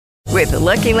With the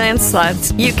Lucky Land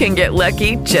Slots, you can get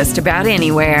lucky just about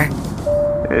anywhere.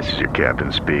 This is your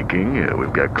captain speaking.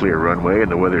 We've got clear runway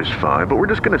and the weather's fine, but we're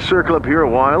just going to circle up here a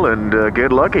while and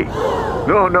get lucky.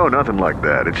 No, nothing like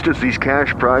that. It's just these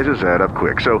cash prizes add up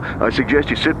quick. So I suggest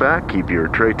you sit back, keep your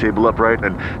tray table upright,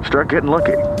 and start getting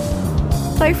lucky.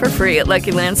 Play for free at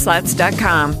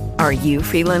LuckyLandSlots.com. Are you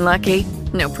feeling lucky?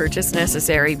 No purchase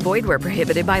necessary. Void where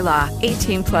prohibited by law.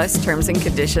 18 plus terms and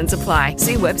conditions apply.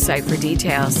 See website for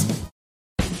details.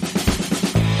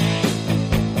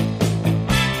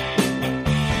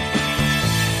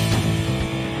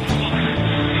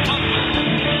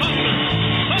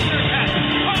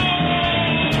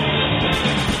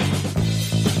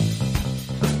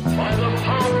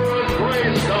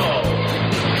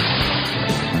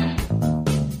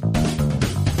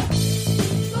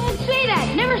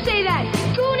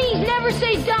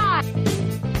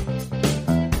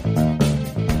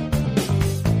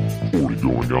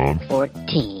 On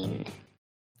 14.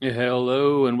 Yeah,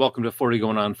 hello and welcome to 40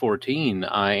 Going on 14.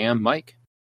 I am Mike.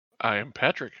 I am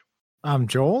Patrick. I'm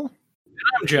Joel. And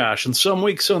I'm Josh. And some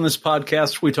weeks on this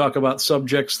podcast, we talk about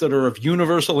subjects that are of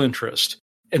universal interest.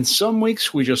 And some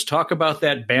weeks, we just talk about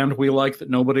that band we like that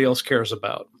nobody else cares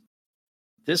about.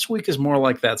 This week is more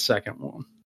like that second one.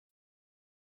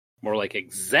 More like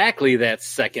exactly that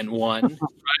second one. Right.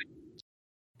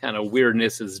 Kind of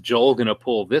weirdness is Joel going to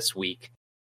pull this week?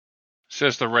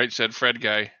 Says the Right Said Fred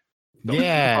guy. Do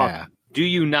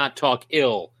you not talk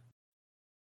ill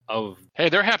of... Hey,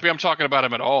 they're happy I'm talking about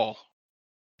him at all.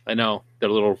 I know. Their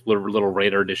little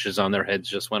radar dishes on their heads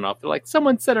just went off. They're like,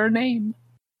 someone said our name.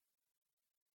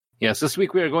 Yes, this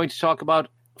week we are going to talk about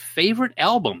favorite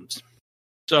albums.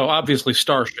 So, obviously,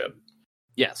 Starship.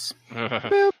 Yes.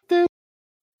 I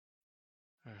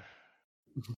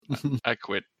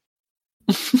quit.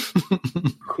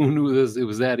 Who knew it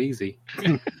was that easy?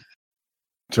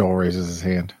 Joel raises his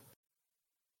hand.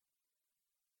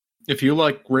 If you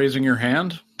like raising your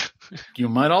hand, you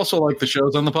might also like the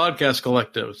shows on the Podcast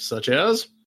Collective, such as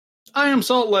I Am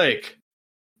Salt Lake,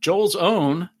 Joel's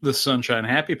own The Sunshine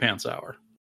Happy Pants Hour,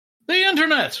 The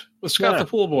Internet with Scott the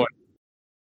Pool Boy,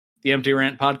 the Empty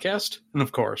Rant Podcast, and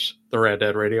of course, the Rad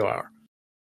Dad Radio Hour.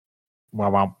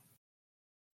 Wow.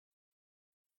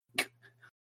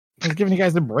 I was giving you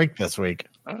guys a break this week.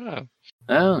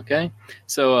 Oh, okay.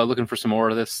 So looking for some more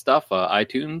of this stuff,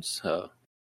 iTunes,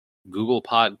 Google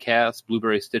Podcasts,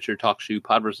 Blueberry, Stitcher, TalkShoe,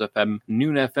 Podverse FM,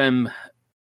 Noon FM.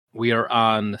 We are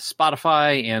on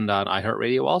Spotify and on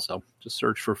iHeartRadio also. Just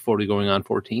search for 40 Going on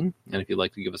 14. And if you'd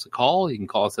like to give us a call, you can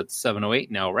call us at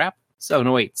 708-NOW-RAP,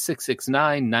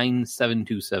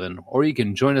 708-669-9727. Or you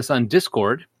can join us on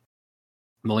Discord.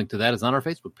 The link to that is on our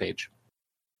Facebook page.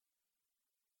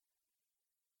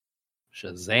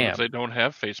 Shazam. Well, they don't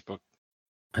have Facebook.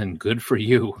 And good for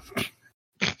you.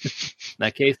 In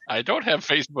that case, I don't have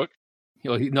Facebook.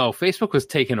 No, Facebook was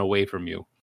taken away from you.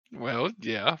 Well,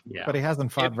 yeah. But he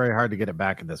hasn't fought very hard to get it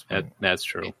back at this point. That's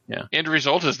true. Yeah. End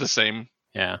result is the same.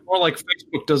 Yeah. More like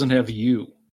Facebook doesn't have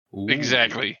you. Ooh.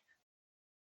 Exactly.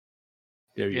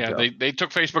 There you go. They took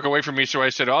Facebook away from me, so I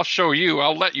said, I'll show you.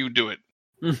 I'll let you do it.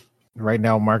 Right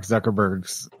now, Mark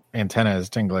Zuckerberg's antenna is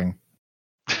tingling.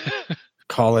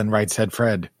 Call in Right Said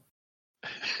Fred.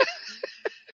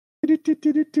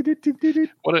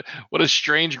 What a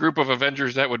strange group of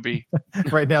Avengers that would be.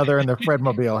 Right now, they're in their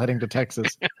Fredmobile heading to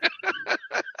Texas.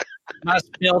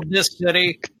 Must build this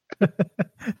city.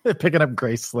 They're picking up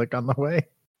Grace Slick on the way.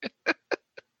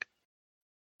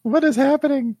 What is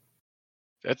happening?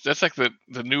 That's like the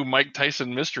new Mike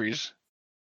Tyson mysteries.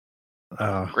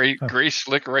 Grace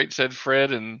Slick, Right Said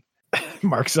Fred, and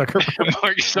Mark Zuckerberg.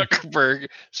 Mark Zuckerberg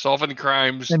solving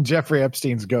crimes. And Jeffrey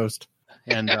Epstein's ghost.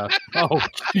 And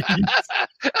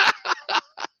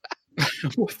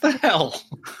what the hell?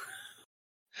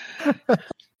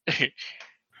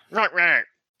 Right.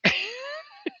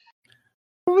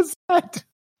 What was that?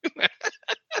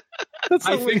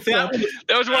 I think that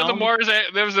was one of the Mars.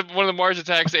 That was one of the Mars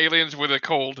attacks aliens with a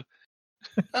cold.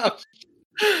 I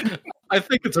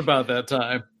think it's about that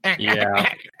time.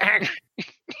 Yeah.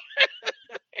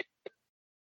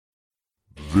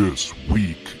 This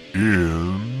week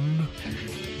in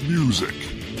music,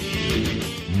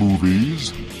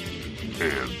 movies,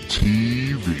 and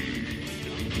TV.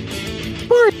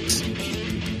 Sports.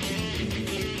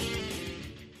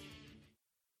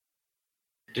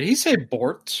 Did he say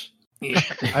Bort?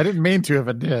 I didn't mean to if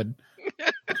it did.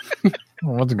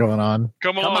 What's going on?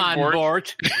 Come on,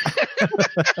 Bort.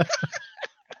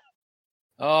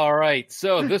 All right.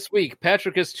 So this week,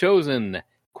 Patrick has chosen,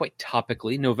 quite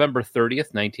topically, November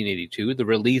 30th, 1982, the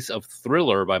release of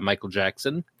Thriller by Michael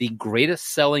Jackson, the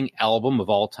greatest selling album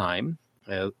of all time.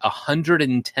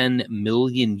 110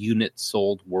 million units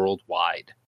sold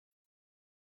worldwide.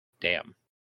 Damn.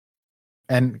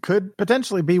 And could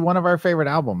potentially be one of our favorite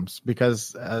albums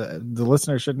because the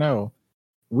listener should know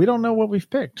we don't know what we've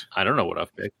picked. I don't know what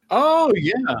I've picked. Oh,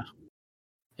 yeah.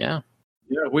 Yeah.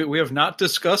 Yeah, we have not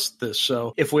discussed this,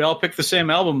 so if we all pick the same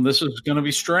album, this is going to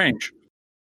be strange.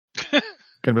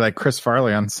 Gonna be like Chris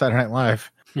Farley on Saturday Night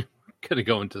Live. Could have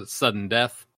gone to sudden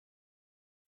death.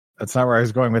 That's not where I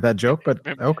was going with that joke, but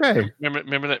okay.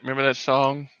 Remember that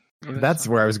song? That's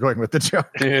where I was going with the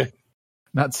joke.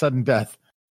 Not sudden death.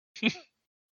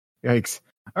 Yikes.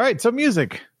 All right, so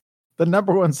music. The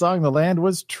number one song in the land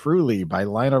was Truly by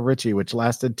Lionel Richie, which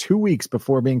lasted 2 weeks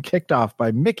before being kicked off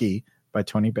by Mickey by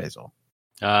Tony Basil.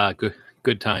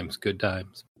 Good times.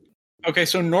 Okay,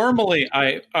 so normally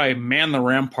I man the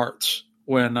ramparts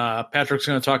when Patrick's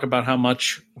going to talk about how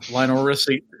much Lionel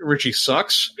Richie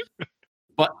sucks,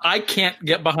 but I can't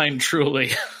get behind Truly.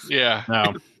 Yeah.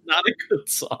 No. Not a good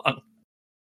song.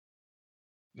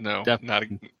 No,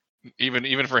 Definitely.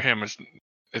 even for him,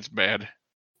 it's bad.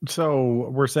 So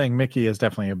we're saying Mickey is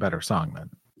definitely a better song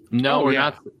then. No, Oh, we're yeah.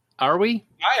 not. Are we?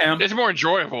 I am. It's more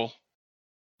enjoyable.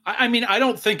 I mean, I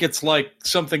don't think it's like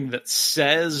something that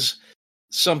says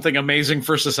something amazing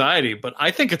for society, but I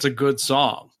think it's a good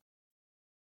song.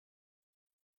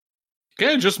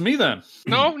 Okay, just me then.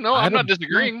 No, I I'm not don't-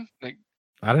 disagreeing. Like,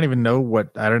 I don't even know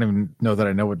that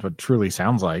I know what Truly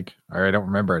sounds like, or I don't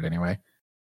remember it anyway.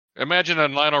 imagine a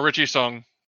Lionel Richie song.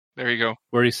 There you go.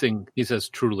 Where he says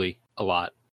truly a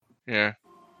lot. Yeah.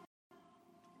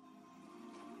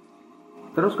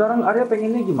 Terus sekarang Arya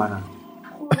pengennya gimana?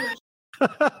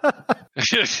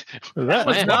 That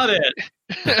was not it.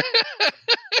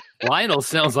 Lionel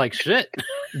sounds like shit.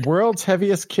 World's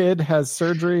heaviest kid has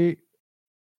surgery.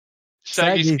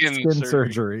 Saggy skin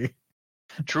surgery.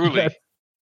 Truly.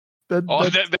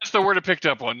 That's That's the word I picked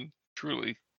up on.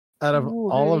 Truly. out of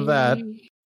all of that. And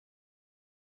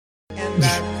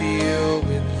I feel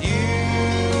with you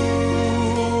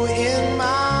in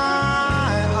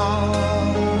my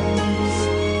arms,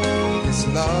 this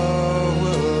love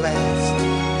will last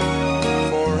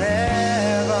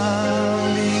forever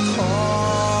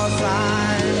because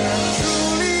I'm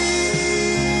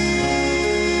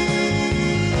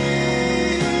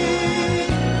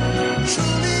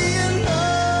truly in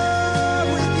love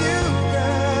with you,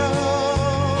 girl.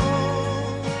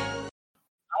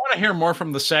 I want to hear more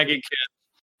from the saggy kid.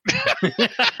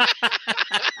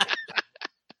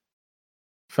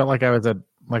 Felt like I was at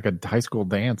like a high school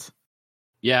dance.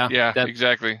 Yeah. Yeah,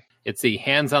 exactly. It's the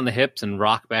hands on the hips and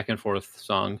rock back and forth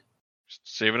song.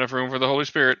 Save enough room for the Holy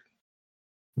Spirit.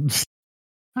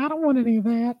 I don't want any of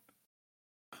that.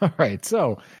 All right,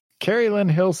 so Carrie Lynn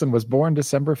Hilson was born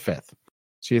December 5th.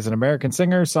 She is an American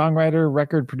singer, songwriter,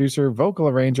 record producer, vocal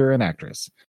arranger, and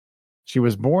actress. She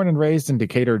was born and raised in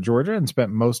Decatur, Georgia, and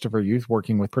spent most of her youth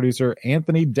working with producer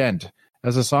Anthony Dent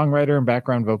as a songwriter and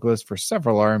background vocalist for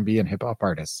several R&B and hip-hop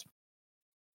artists.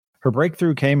 Her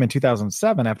breakthrough came in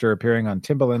 2007 after appearing on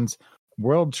Timbaland's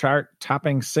world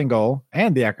chart-topping single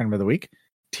and the acronym of the week,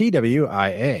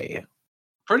 TWIA.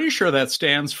 Pretty sure that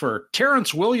stands for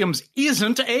Terrence Williams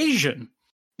isn't Asian.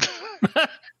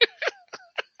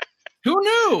 Who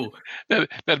knew?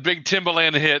 That big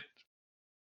Timbaland hit.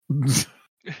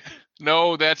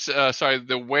 No, that's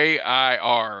The Way I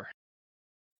Are.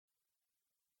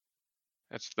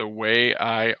 That's The Way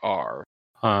I Are.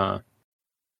 Huh.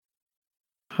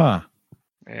 Huh.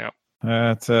 Yeah.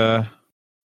 That's yeah.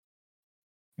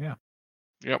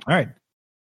 Yep. All right.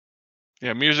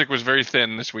 Yeah, music was very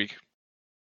thin this week.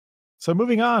 So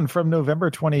moving on, from November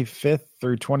 25th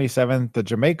through 27th, the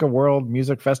Jamaica World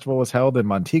Music Festival was held in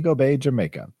Montego Bay,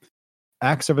 Jamaica.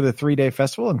 Acts over the 3-day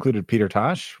festival included Peter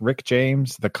Tosh, Rick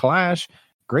James, The Clash,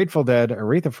 Grateful Dead,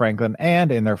 Aretha Franklin,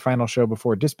 and in their final show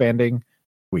before disbanding,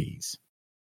 Wheeze.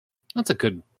 That's a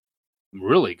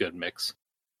really good mix.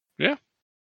 Yeah.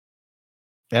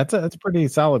 That's a pretty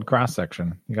solid cross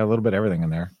section. You got a little bit of everything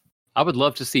in there. I would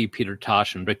love to see Peter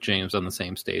Tosh and Rick James on the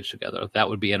same stage together. That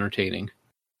would be entertaining.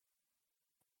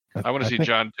 I want to see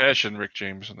John Tesh and Rick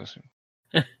James in this.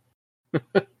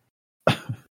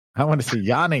 I want to see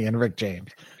Yanni and Rick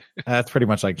James. That's pretty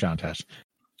much like John Tesh.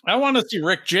 I want to see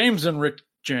Rick James and Rick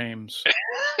James.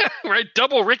 Right,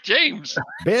 double Rick James.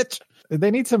 Bitch.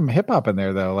 They need some hip hop in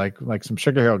there though, like some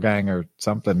Sugar Hill Gang or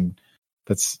something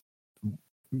that's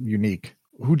unique.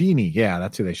 Houdini, yeah,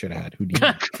 that's who they should have had.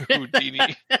 Houdini.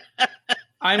 Houdini.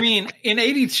 I mean, in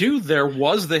 '82 there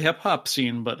was the hip hop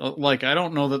scene, but I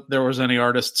don't know that there was any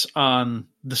artists on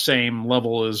the same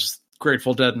level as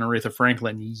Grateful Dead and Aretha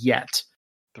Franklin yet.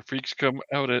 The freaks come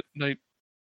out at night.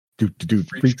 Do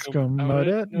freaks come out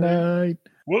at night.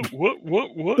 What?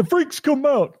 The freaks come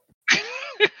out.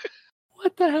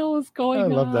 What the hell is going I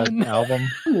on? love that album.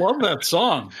 I love that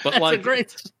song, but That's a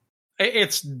great.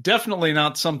 it's definitely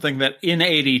not something that in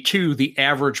 82 the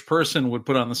average person would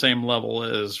put on the same level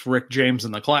as Rick James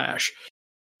and the Clash.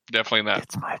 Definitely not.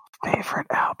 It's my favorite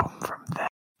album from them.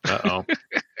 Uh-oh.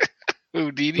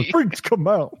 The freaks come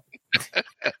out.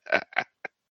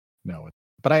 No,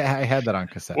 but I had that on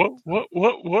cassette.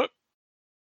 What?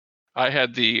 I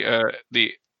had the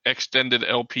extended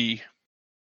LP.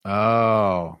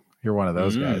 Oh, you're one of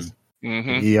those guys.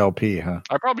 Mm-hmm. The ELP, huh?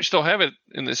 I probably still have it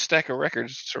in this stack of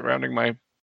records surrounding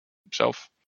myself.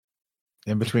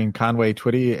 In between Conway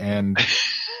Twitty and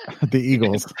the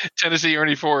Eagles. Tennessee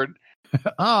Ernie Ford.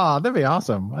 Oh, that'd be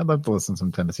awesome. I'd love to listen to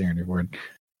some Tennessee Ernie Ford.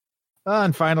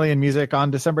 And finally, in music,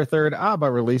 on December 3rd, ABBA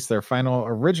released their final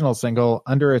original single,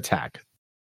 Under Attack.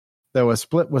 Though a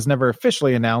split was never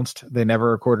officially announced, they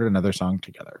never recorded another song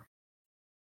together.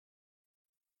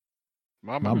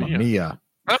 Mamma Mia.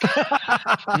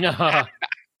 No.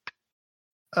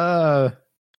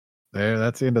 There,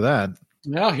 that's the end of that.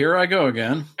 Now, here I go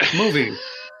again. Movie.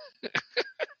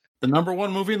 The number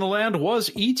one movie in the land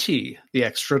was E.T., the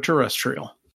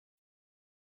Extraterrestrial.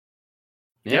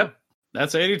 Yep.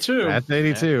 That's 82. That's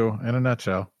 82 in a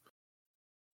nutshell.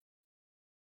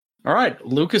 All right.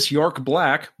 Lucas York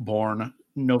Black, born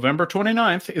November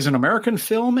 29th, is an American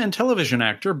film and television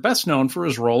actor best known for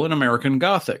his role in American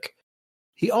Gothic.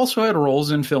 He also had roles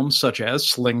in films such as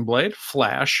Sling Blade,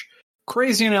 Flash,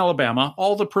 Crazy in Alabama,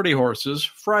 All the Pretty Horses,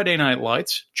 Friday Night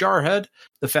Lights, Jarhead,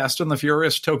 The Fast and the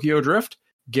Furious Tokyo Drift,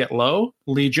 Get Low,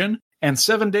 Legion, and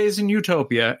 7 Days in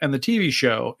Utopia, and the TV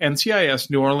show NCIS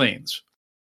New Orleans.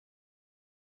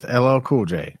 LL Cool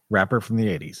J, rapper from the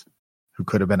 80s, who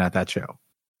could have been at that show.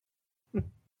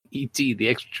 E.T. the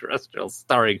Extraterrestrial,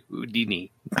 starring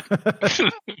Houdini.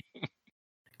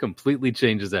 Completely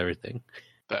changes everything.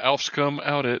 The elves come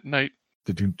out at night.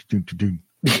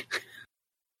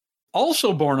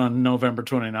 Also born on November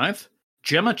 29th,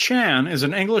 Gemma Chan is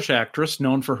an English actress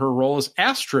known for her role as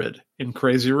Astrid in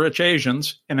Crazy Rich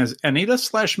Asians and as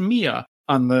Anita/Mia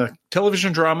on the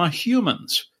television drama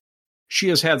Humans. She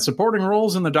has had supporting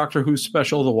roles in the Doctor Who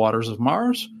special The Waters of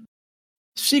Mars,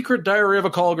 Secret Diary of a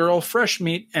Call Girl, Fresh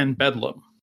Meat, and Bedlam.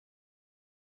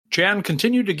 Chan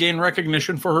continued to gain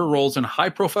recognition for her roles in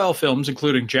high-profile films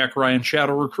including Jack Ryan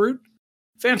Shadow Recruit,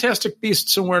 Fantastic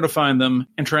Beasts and Where to Find Them,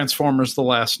 and Transformers The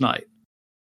Last Night.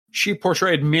 She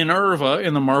portrayed Minerva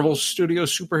in the Marvel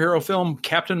Studios superhero film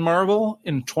Captain Marvel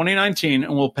in 2019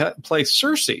 and will play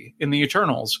Cersei in The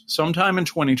Eternals sometime in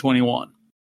 2021.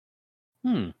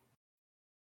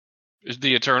 Is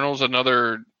The Eternals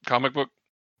another comic book?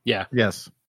 Yeah. Yes.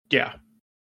 Yeah.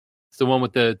 It's the one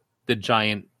with the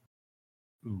giant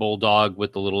bulldog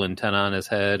with the little antenna on his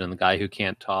head and the guy who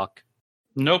can't talk.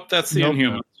 Nope, that's the Nope.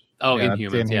 Inhumans. Oh, Yeah,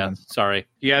 Inhumans. it's Yeah, Inhumans. sorry.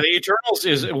 Yeah, the Eternals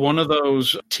is one of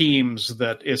those teams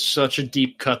that is such a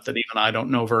deep cut that even I don't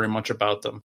know very much about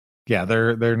them. Yeah,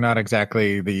 they're not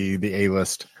exactly the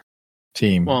A-list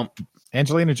team. Well,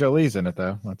 Angelina Jolie's in it,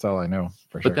 though. That's all I know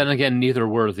for sure. but then again, neither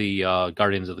were the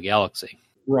Guardians of the Galaxy.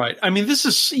 Right. I mean, this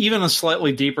is even a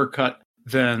slightly deeper cut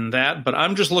than that, but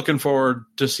I'm just looking forward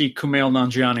to see Kumail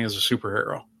Nanjiani as a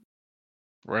superhero.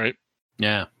 Right.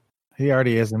 Yeah. He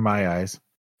already is in my eyes.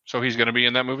 So he's going to be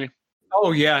in that movie?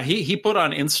 Oh, yeah. He put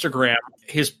on Instagram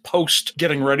his post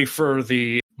getting ready for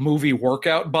the movie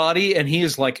workout body, and he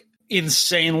is like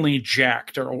insanely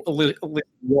jacked, or at least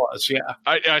was, yeah.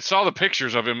 I saw the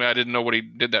pictures of him. I didn't know what he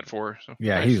did that for. So.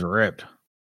 Yeah, Nice. he's ripped.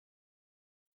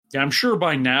 Yeah, I'm sure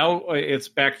by now it's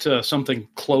back to something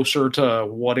closer to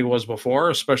what he was before,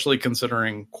 especially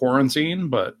considering quarantine,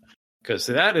 but because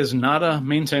that is not a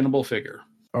maintainable figure.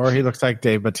 Or he looks like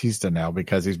Dave Bautista now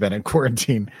because he's been in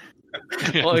quarantine.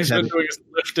 Well, he's been doing his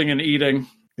lifting and eating.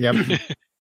 Yep.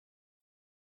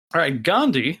 All right,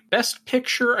 Gandhi, Best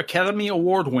Picture Academy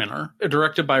Award winner,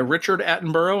 directed by Richard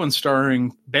Attenborough and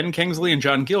starring Ben Kingsley and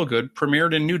John Gielgud,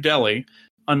 premiered in New Delhi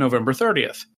on November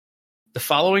 30th. The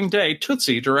following day,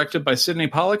 Tootsie, directed by Sidney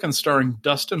Pollack and starring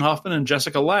Dustin Hoffman and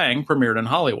Jessica Lange, premiered in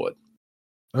Hollywood.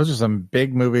 Those are some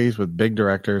big movies with big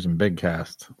directors and big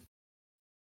casts.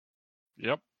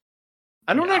 Yep.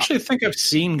 I don't actually think I've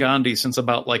seen Gandhi since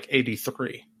about like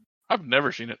 83. I've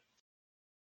never seen it.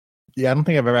 Yeah, I don't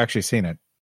think I've ever actually seen it.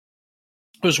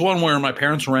 It was one where my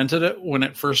parents rented it when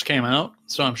it first came out,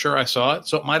 so I'm sure I saw it.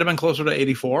 So it might have been closer to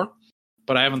 84,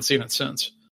 but I haven't seen it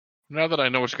since. Now that I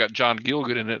know it's got John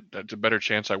Gielgud in it, that's a better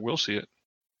chance I will see it.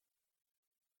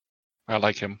 I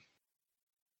like him.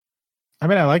 I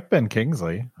mean, I like Ben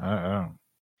Kingsley. I don't know.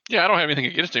 Yeah, I don't have anything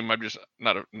against him. I'm just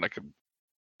not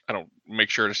don't make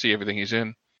sure to see everything he's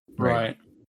in. Right.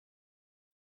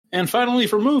 And finally,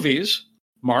 for movies,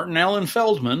 Martin Allen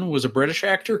Feldman was a British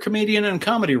actor, comedian, and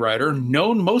comedy writer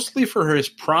known mostly for his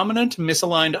prominent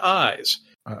misaligned eyes.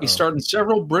 He starred in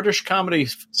several British comedy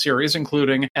series,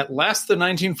 including At Last the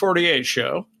 1948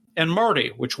 Show and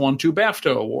Marty, which won 2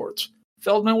 BAFTA awards.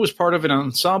 Feldman was part of an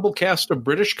ensemble cast of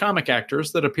British comic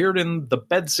actors that appeared in The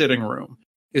Bed-Sitting Room,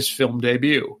 his film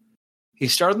debut. He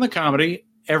starred in the comedy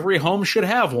Every Home Should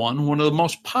Have One of the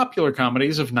most popular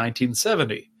comedies of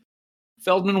 1970.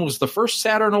 Feldman was the first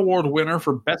Saturn Award winner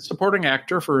for Best Supporting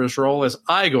Actor for his role as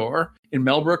Igor in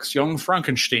Mel Brooks' Young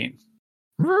Frankenstein.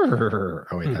 Oh,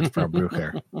 wait, that's Frau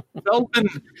Brucher. Feldman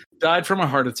died from a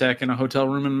heart attack in a hotel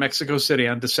room in Mexico City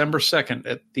on December 2nd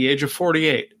at the age of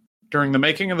 48 during the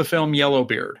making of the film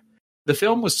Yellowbeard. The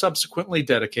film was subsequently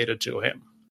dedicated to him.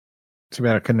 Too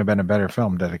bad it couldn't have been a better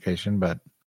film dedication, but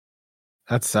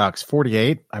that sucks.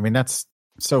 48? I mean, that's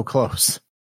so close.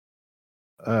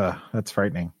 That's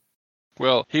frightening.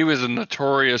 Well, he was a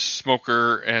notorious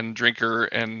smoker and drinker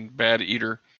and bad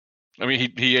eater. I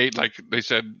mean, he ate, like they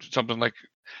said, something like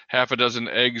half a dozen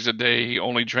eggs a day. He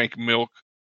only drank milk.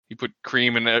 He put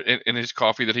cream in his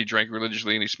coffee that he drank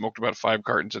religiously, and he smoked about 5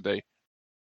 cartons a day.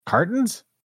 Cartons?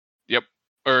 Yep.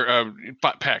 Or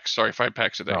packs. Sorry, 5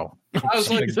 packs a day. Oh. I was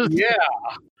like, yeah.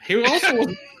 He also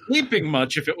wasn't sleeping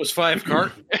much if it was 5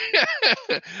 cartons.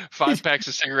 5 packs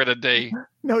of cigarette a day.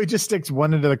 No, he just sticks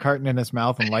one into the carton in his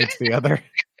mouth and lights the other.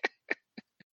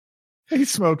 He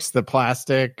smokes the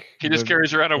plastic. He just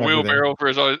carries around a wheelbarrow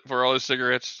for all his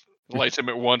cigarettes, lights them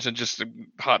at once, and just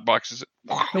hot boxes it.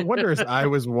 No wonder his eye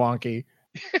was wonky.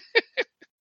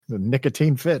 The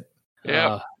nicotine fit.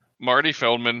 Yeah. Marty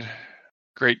Feldman,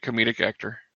 great comedic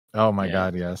actor. Oh my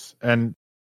God, yes. And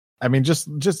I mean, just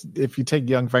if you take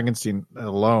Young Frankenstein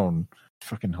alone,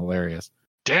 fucking hilarious.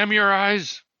 Damn your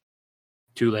eyes.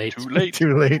 Too late. Too late.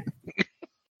 Too late.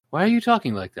 Why are you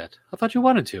talking like that? I thought you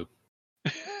wanted to.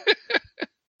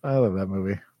 I love that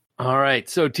movie. All right,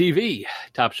 so TV.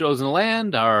 Top shows in the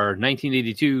land are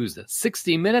 1982's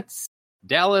 60 Minutes,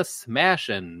 Dallas, MASH,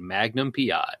 and Magnum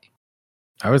P.I.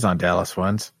 I was on Dallas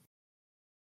once.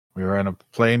 We were on a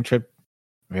plane trip.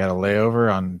 We had a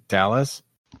layover on Dallas.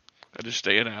 I just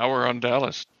stay an hour on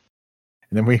Dallas.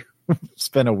 And then we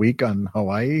spent a week on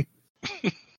Hawaii.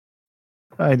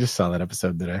 I just saw that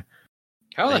episode today.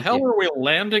 How the hell were we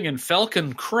landing in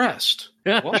Falcon Crest?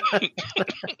 What?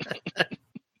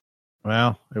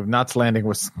 Well, if Knots Landing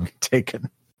was taken.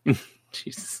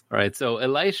 Jesus. All right, so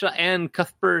Elisha Ann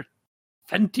Cuthbert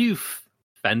Fenoof.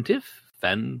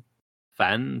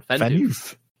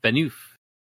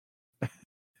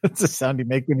 That's the sound you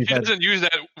make when you. She doesn't use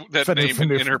that name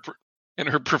in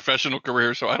her professional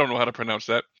career, so I don't know how to pronounce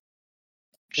that.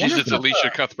 She's just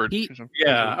Alicia Cuthbert.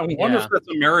 I wonder if that's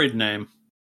a married name.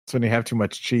 It's when you have too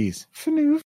much cheese.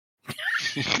 Fenoof.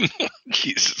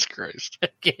 Jesus Christ.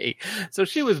 Okay, so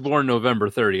she was born November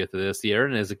 30th of this year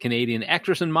and is a Canadian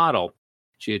actress and model.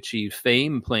 She achieved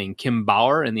fame playing Kim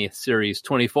Bauer in the series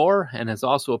 24 and has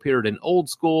also appeared in Old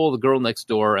School, The Girl Next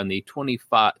Door, and the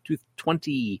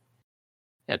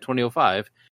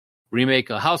 2005 remake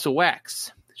of House of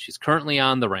Wax. She's currently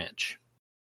on The Ranch.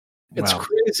 It's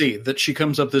crazy that she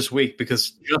comes up this week because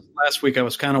just last week I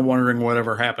was kind of wondering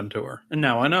whatever happened to her. And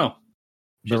now I know.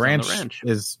 The ranch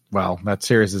is, that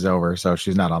series is over, so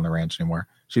she's not on The Ranch anymore.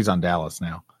 She's on Dallas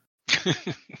now.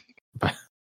 The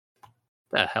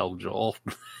hell, Joel?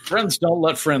 Friends don't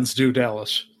let friends do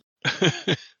Dallas.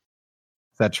 Is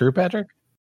that true, Patrick?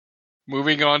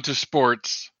 Moving on to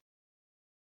sports.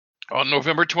 On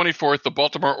November 24th, the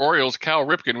Baltimore Orioles' Cal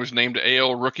Ripken was named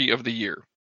AL Rookie of the Year.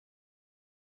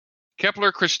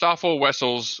 Kepler Christoffel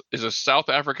Wessels is a South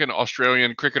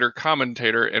African-Australian cricketer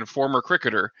commentator and former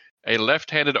cricketer, a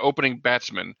left-handed opening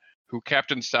batsman who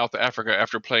captained South Africa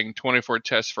after playing 24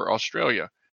 tests for Australia.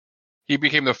 He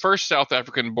became the first South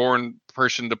African-born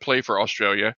person to play for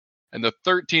Australia and the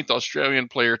 13th Australian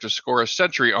player to score a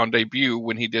century on debut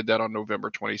when he did that on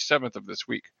November 27th of this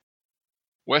week.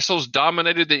 Wessels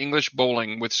dominated the English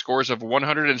bowling with scores of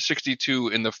 162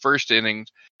 in the first innings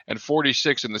and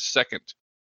 46 in the second.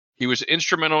 He was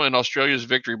instrumental in Australia's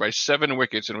victory by 7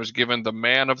 wickets and was given the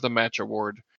Man of the Match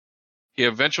award. He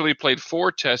eventually played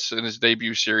 4 tests in his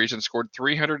debut series and scored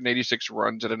 386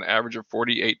 runs at an average of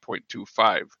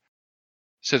 48.25.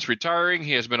 Since retiring,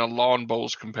 he has been a lawn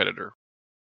bowls competitor,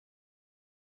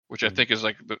 which I think is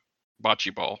like the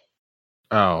bocce ball.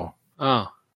 Oh. That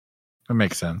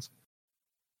makes sense.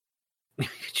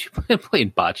 Could you play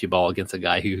bocce ball against a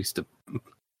guy who used to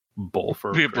bowl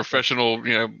for be a professional,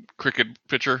 cricket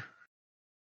pitcher?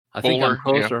 I think bowler, I'm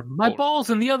closer. My ball's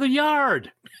in the other yard.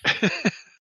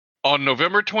 On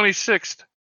November 26th,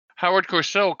 Howard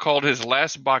Cosell called his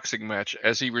last boxing match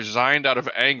as he resigned out of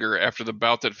anger after the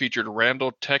bout that featured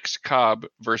Randall Tex Cobb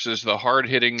versus the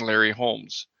hard-hitting Larry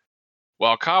Holmes.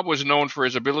 While Cobb was known for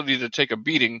his ability to take a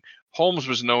beating, Holmes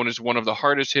was known as one of the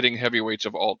hardest-hitting heavyweights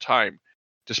of all time.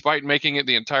 Despite making it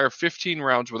the entire 15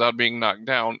 rounds without being knocked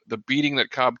down, the beating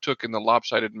that Cobb took in the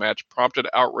lopsided match prompted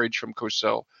outrage from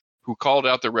Cosell, who called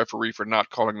out the referee for not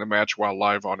calling the match while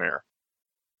live on air.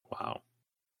 Wow.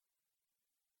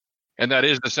 And that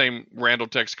is the same Randall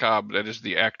Tex Cobb that is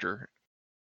the actor.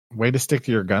 Way to stick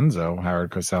to your guns, though, Howard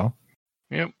Cosell.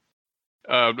 Yep.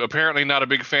 Apparently not a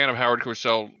big fan of Howard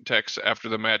Cosell. Tex, after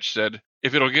the match, said,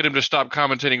 "If it'll get him to stop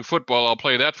commentating football, I'll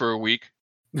play that for a week."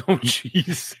 Oh,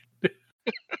 jeez.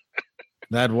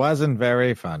 That wasn't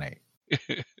very funny.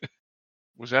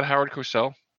 Was that Howard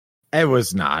Cosell? It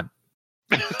was not.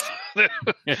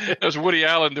 That was Woody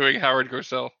Allen doing Howard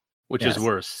Cosell. Which is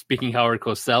worse, speaking Howard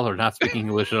Cosell or not speaking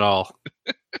English at all?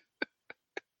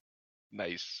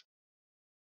 Nice.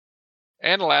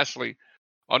 And lastly,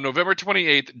 on November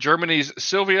 28th, Germany's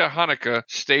Silvia Haneke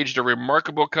staged a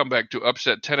remarkable comeback to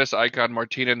upset tennis icon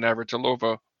Martina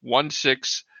Navratilova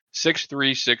 1-6,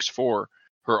 6-3, 6-4,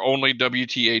 her only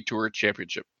WTA Tour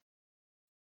championship.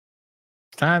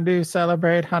 Time to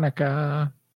celebrate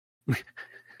Hanukkah.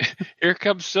 Here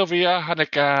comes Silvia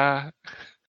Haneke.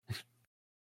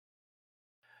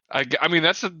 I mean,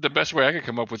 that's the best way I could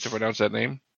come up with to pronounce that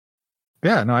name.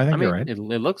 Yeah, no, I think you're right. It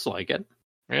looks like it.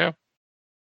 Yeah.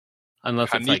 Unless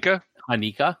Hanika? it's like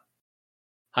Hanika.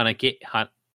 Hanukkah.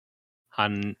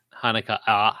 Hanukkah.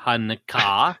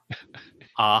 Hanukkah.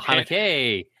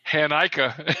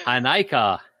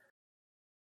 Hanukkah.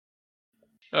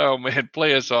 Oh, man.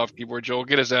 Play us off, Keyboard Joel.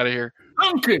 Get us out of here.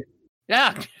 Donkey.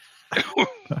 Yeah.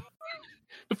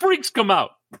 The freaks come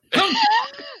out.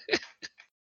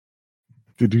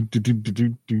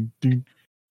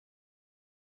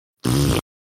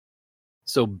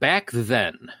 So back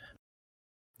then,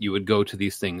 you would go to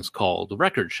these things called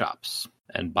record shops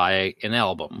and buy an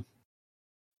album.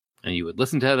 And you would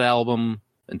listen to that album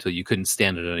until you couldn't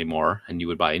stand it anymore, and you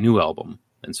would buy a new album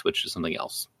and switch to something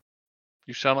else.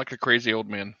 You sound like a crazy old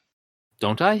man.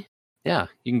 Don't I? Yeah,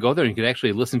 you can go there and you could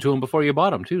actually listen to them before you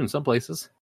bought them, too, in some places.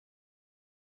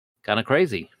 Kind of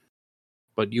crazy.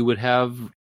 But you would have,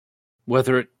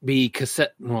 whether it be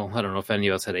cassette, well, I don't know if any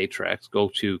of us had 8-tracks, go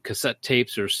to cassette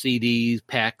tapes or CDs,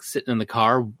 packs sitting in the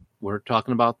car. We're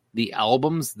talking about the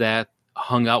albums that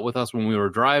hung out with us when we were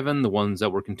driving, the ones that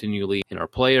were continually in our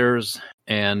players,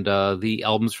 and the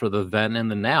albums for the then and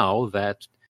the now that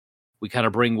we kind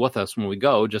of bring with us when we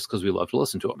go just because we love to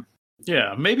listen to them.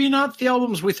 Yeah, maybe not the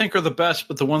albums we think are the best,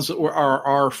 but the ones that are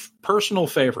our personal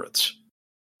favorites.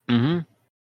 Mm-hmm.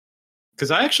 Because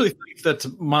I actually think that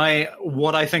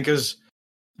what I think is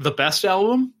the best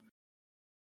album,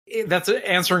 that's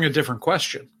answering a different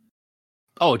question.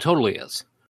 Oh, it totally is.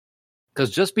 Because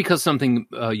just because something,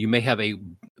 you may have a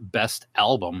best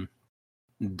album,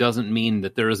 doesn't mean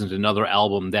that there isn't another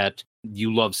album that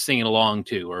you love singing along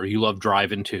to, or you love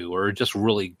driving to, or just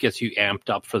really gets you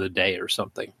amped up for the day or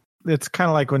something. It's kind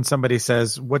of like when somebody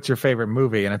says, "What's your favorite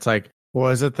movie?" And it's like,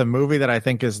 well, is it the movie that I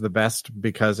think is the best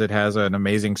because it has an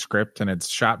amazing script and it's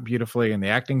shot beautifully and the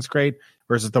acting's great?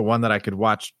 Or is it the one that I could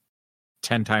watch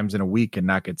 10 times in a week and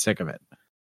not get sick of it?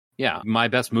 Yeah, my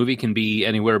best movie can be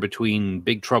anywhere between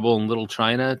Big Trouble in Little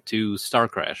China to Star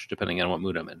Crash, depending on what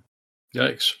mood I'm in.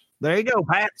 Yikes. There you go,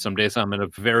 Pat. Some days I'm in a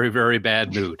very, very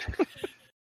bad mood.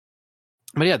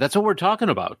 But yeah, that's what we're talking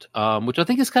about, which I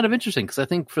think is kind of interesting because I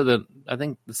think the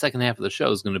second half of the show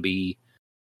is going to be.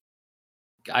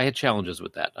 I had challenges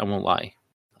with that. I won't lie.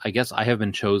 I guess I have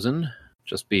been chosen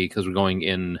just because we're going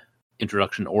in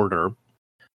introduction order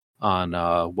on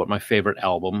what my favorite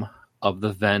album of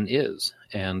the then is,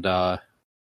 and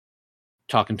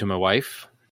talking to my wife,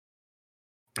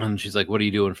 and she's like, "What are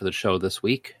you doing for the show this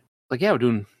week?" Like, "Yeah, we're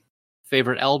doing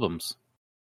favorite albums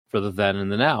for the then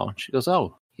and the now." And she goes,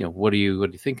 "Oh. What are you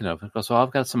thinking of?" I go, "So I've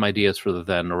got some ideas for the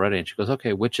then already." And she goes,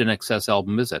 "Okay, which NXS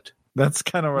album is it?" That's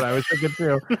kind of what I was thinking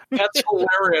too. That's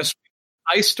hilarious.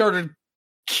 I started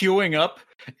queuing up,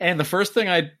 and the first thing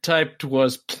I typed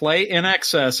was play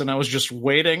NXS, and I was just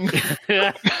waiting.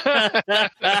 Yeah,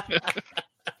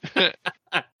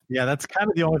 that's kind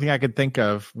of the only thing I could think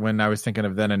of when I was thinking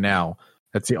of then and now.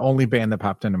 That's the only band that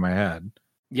popped into my head.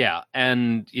 Yeah,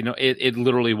 and it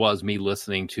literally was me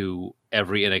listening to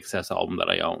every NXS album that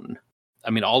I own.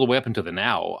 I mean, all the way up into the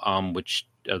now, which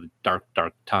dark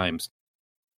times.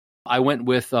 I went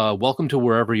with Welcome to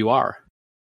Wherever You Are,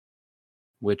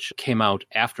 which came out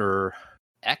after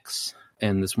X,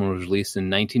 and this one was released in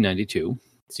 1992.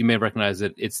 So you may recognize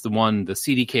it. It's the one, the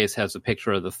CD case has a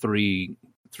picture of the three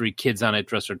kids on it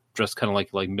dressed kind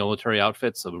of like military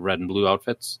outfits, of red and blue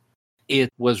outfits. It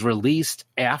was released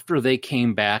after they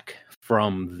came back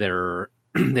from their,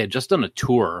 they had just done a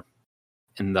tour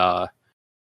in the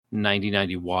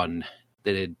 1991.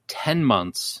 They did 10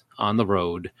 months on the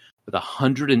road with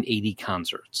 180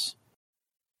 concerts,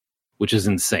 which is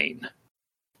insane.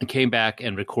 And came back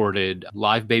and recorded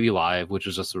Live Baby Live, which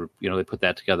is just, they put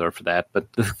that together for that.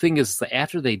 But the thing is,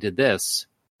 after they did this,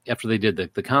 after they did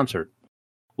the concert,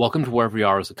 Welcome to Wherever You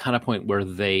Are is the kind of point where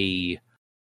they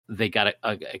got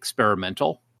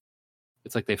experimental.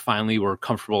 It's like they finally were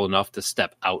comfortable enough to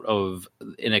step out of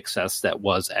In Excess, that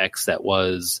was X, that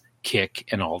was Kick,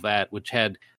 and all that, which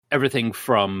had everything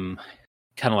from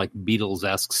kind of like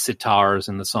Beatles-esque sitars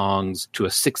in the songs to a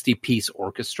 60-piece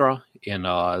orchestra in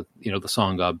the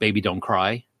song Baby Don't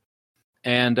Cry.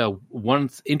 And one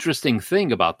interesting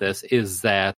thing about this is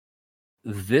that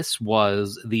this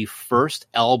was the first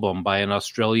album by an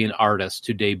Australian artist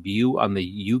to debut on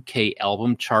the UK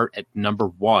album chart at number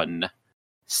 1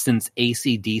 since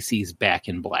AC/DC's Back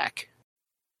in Black.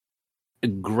 A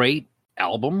great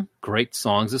album, great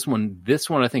songs. This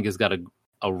one I think has got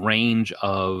a range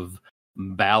of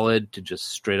ballad to just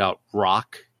straight out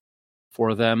rock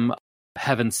for them.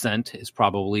 Heaven Sent is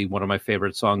probably one of my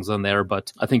favorite songs on there,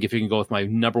 but I think if you can go with my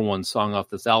number 1 song off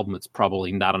this album, it's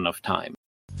probably Not Enough Time.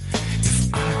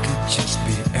 If I could just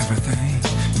be everything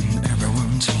and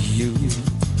everyone to you,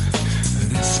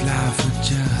 this life would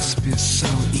just be so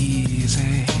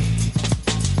easy.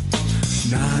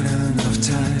 Not enough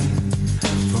time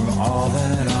for all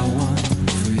that I want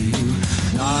for you.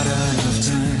 Not enough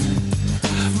time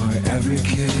for every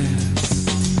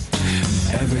kiss,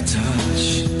 every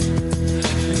touch,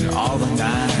 and all the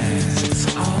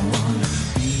nights I want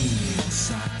to be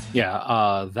inside.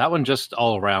 Yeah, that one just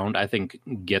all around, I think,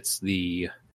 gets the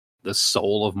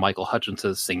soul of Michael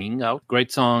Hutchinson's singing out.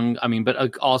 Great song. I mean,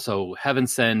 but also Heaven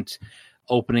Sent,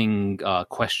 opening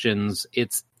questions.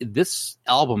 It's this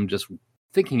album, just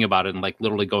thinking about it and like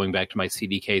literally going back to my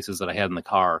CD cases that I had in the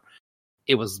car.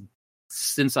 It was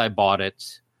since I bought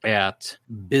it at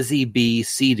Busy Bee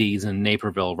CDs in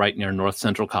Naperville, right near North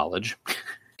Central College.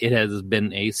 It has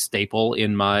been a staple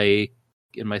in my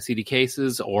CD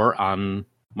cases or on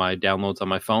my downloads on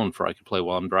my phone for I could play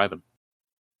while I'm driving.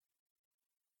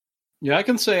 Yeah, I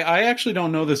can say I actually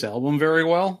don't know this album very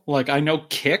well. Like, I know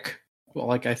Kick. Well,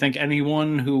 like, I think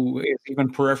anyone who is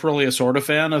even peripherally a sort of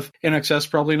fan of In Excess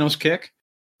probably knows Kick.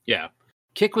 Yeah.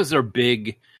 Kick was their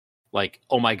big, like,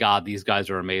 oh my God, these guys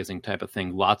are amazing type of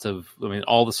thing.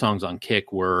 All the songs on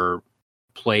Kick were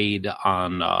played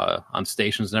on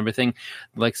stations and everything.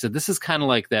 Like I said, this is kind of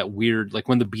like that weird, like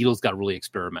when the Beatles got really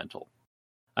experimental.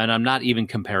 And I'm not even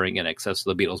comparing In Excess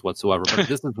to the Beatles whatsoever, but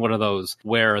this is one of those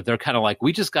where they're kind of like,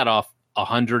 we just got off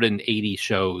 180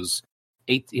 shows,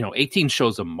 18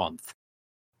 shows a month.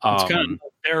 It's kind of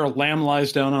their Lamb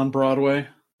Lies Down on Broadway.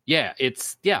 Yeah,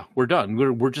 we're done.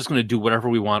 We're just going to do whatever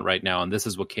we want right now, and this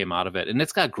is what came out of it. And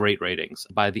it's got great ratings.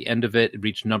 By the end of it, it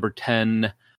reached number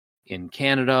 10 in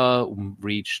Canada,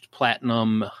 reached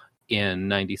platinum in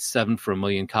 97 for 1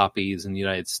 million copies in the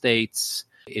United States.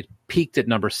 It peaked at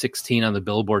number 16 on the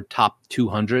Billboard Top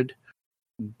 200.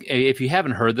 If you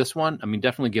haven't heard this one, I mean,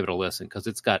 definitely give it a listen because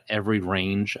it's got every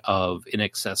range of In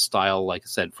Excess style, like I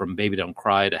said, from Baby Don't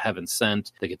Cry to Heaven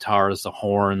Sent, the guitars, the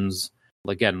horns.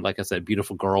 Again, like I said,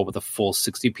 beautiful girl with a full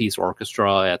 60-piece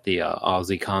orchestra at the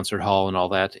Aussie Concert Hall and all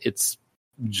that. It's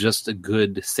just a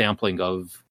good sampling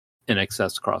of In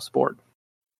Excess across the board.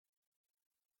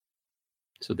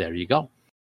 So there you go.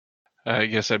 I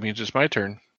guess that means it's my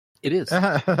turn. It is.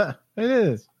 It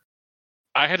is.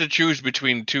 I had to choose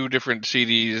between 2 different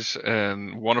CDs,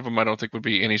 and one of them I don't think would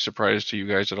be any surprise to you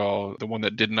guys at all. The one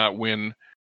that did not win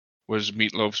was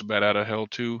Meatloaf's Bat Outta Hell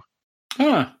 2.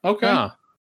 Huh, okay. Ah.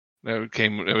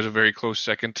 It was a very close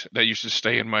second. That used to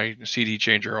stay in my CD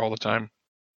changer all the time.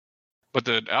 But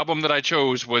the album that I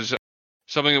chose was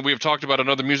something that we have talked about on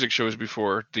other music shows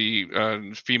before,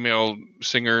 the female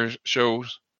singer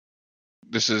shows.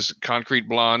 This is Concrete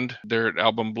Blonde, their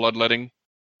album Bloodletting.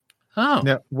 Oh.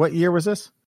 Now, what year was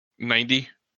this? 90.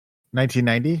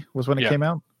 1990 was when it came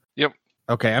out? Yep.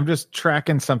 Okay, I'm just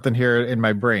tracking something here in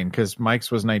my brain because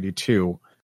Mike's was 92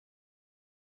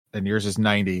 and yours is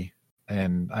 90.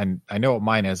 And I know what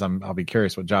mine is. I'll be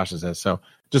curious what Josh's is. So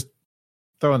just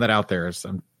throwing that out there as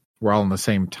we're all in the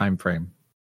same time frame.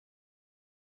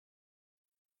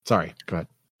 Sorry, go ahead.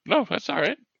 No, that's all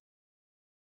right.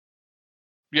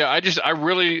 Yeah, I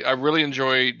really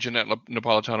enjoy Jeanette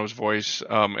Napolitano's voice,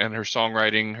 and her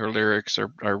songwriting, her lyrics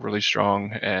are really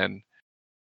strong, and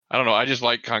I don't know. I just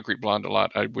like Concrete Blonde a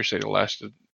lot. I wish they'd have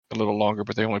lasted a little longer,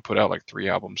 but they only put out like 3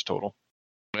 albums total.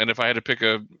 And if I had to pick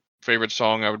a favorite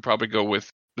song, I would probably go with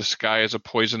The Sky is a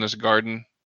Poisonous Garden.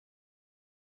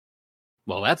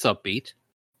 Well, that's upbeat.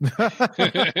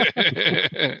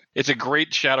 It's a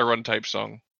great Shadowrun type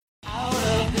song. Out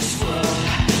of this world,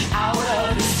 out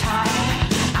of this time,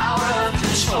 out of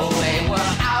control, they were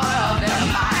out of their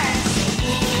minds.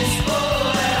 It's full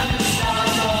and the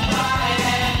stars are bright,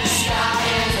 and the sky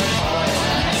is a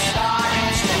poisonous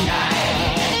garden tonight.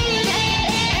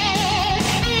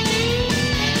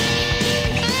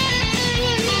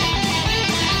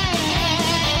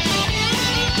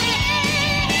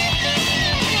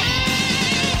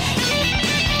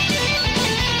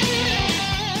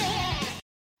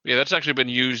 Yeah, that's actually been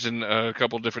used in a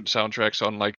couple different soundtracks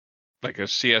on like a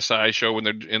CSI show when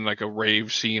they're in like a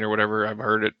rave scene or whatever. I've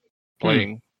heard it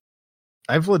playing.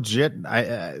 I've legit,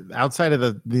 outside of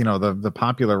the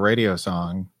popular radio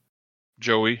song,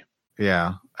 Joey.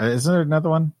 Yeah. Isn't there another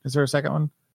one? Is there a second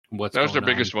one? What's That was their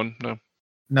going biggest one.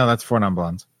 No, that's Four Non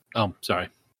Blondes. on? Oh, sorry.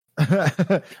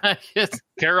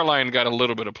 Caroline got a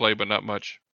little bit of play, but not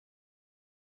much.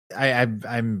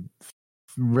 I'm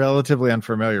relatively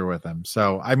unfamiliar with them.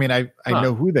 So, I mean, I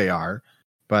know who they are,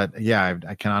 but yeah,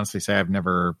 I can honestly say I've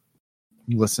never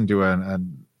listened to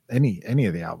any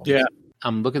of the albums. Yeah.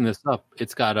 I'm looking this up.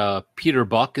 It's got Peter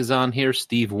Buck is on here,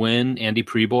 Steve Wynn, Andy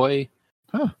Preboy.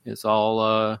 Huh. It's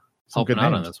all helping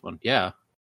out on this one. Yeah.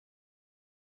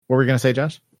 What were you going to say,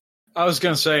 Josh? I was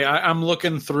going to say, I'm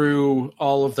looking through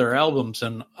all of their albums,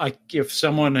 and if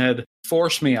someone had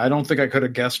forced me, I don't think I could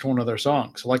have guessed one of their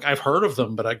songs. Like, I've heard of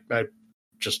them, but I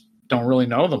just don't really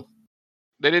know them.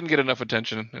 They didn't get enough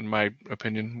attention, in my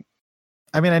opinion.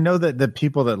 I mean, I know that the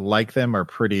people that like them are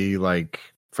pretty, like,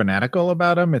 fanatical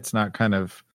about them. It's not kind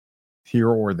of here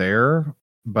or there,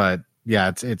 but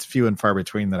yeah, it's few and far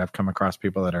between that I've come across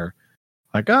people that are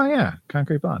like, oh yeah,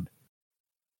 Concrete Blonde.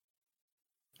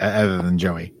 Other than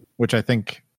Joey, which I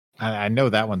think I know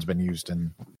that one's been used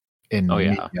in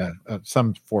media,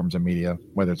 some forms of media,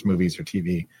 whether it's movies or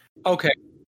TV. Okay.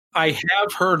 I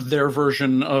have heard their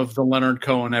version of the Leonard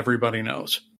Cohen Everybody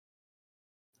Knows.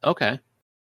 Okay.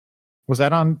 Was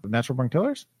that on Natural Born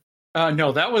Killers?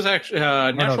 No, that was actually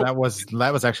no, that was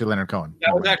actually Leonard Cohen.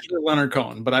 That was actually Leonard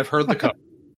Cohen, but I've heard the cover.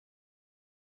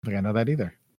 I think I know that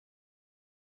either.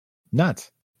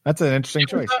 Nuts. That's an interesting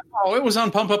choice. It was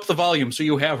on Pump Up the Volume, so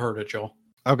you have heard it, Joel.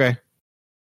 Okay.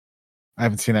 I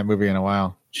haven't seen that movie in a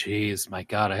while. Jeez, my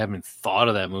God, I haven't thought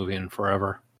of that movie in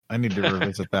forever. I need to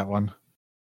revisit that one.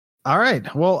 All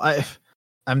right. Well,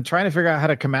 I'm trying to figure out how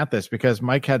to come at this because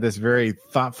Mike had this very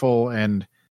thoughtful and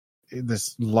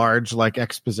this large like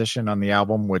exposition on the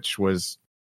album, which was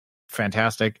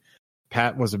fantastic.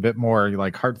 Pat was a bit more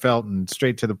like heartfelt and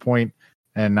straight to the point,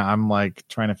 and I'm like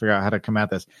trying to figure out how to come at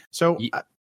this. So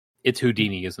it's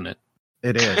Houdini, isn't it?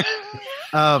 It is.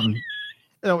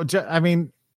 I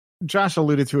mean, Josh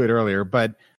alluded to it earlier,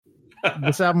 but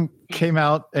this album came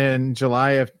out in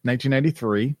July of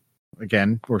 1993.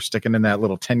 Again, we're sticking in that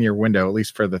little 10-year window, at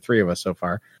least for the three of us so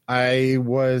far. I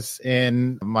was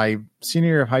in my senior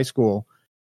year of high school.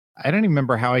 I don't even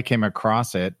remember how I came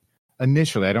across it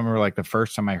initially. I don't remember like the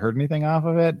first time I heard anything off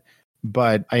of it,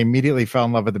 but I immediately fell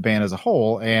in love with the band as a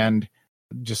whole and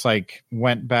just like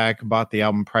went back, bought the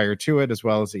album prior to it as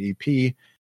well as the EP.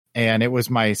 And it was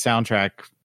my soundtrack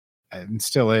and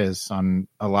still is on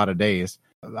a lot of days.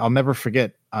 I'll never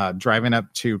forget driving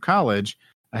up to college.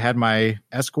 I had my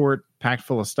Escort packed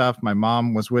full of stuff. My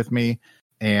mom was with me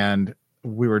and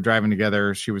we were driving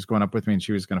together. She was going up with me and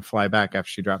she was going to fly back after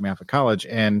she dropped me off at college.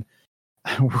 And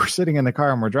we're sitting in the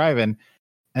car and we're driving.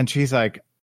 And she's like,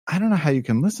 I don't know how you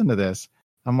can listen to this.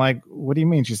 I'm like, what do you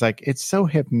mean? She's like, it's so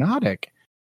hypnotic.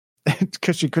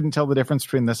 Because she couldn't tell the difference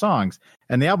between the songs.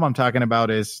 And the album I'm talking about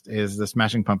is the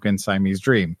Smashing Pumpkins' Siamese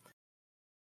Dream,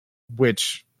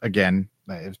 which, again,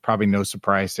 is probably no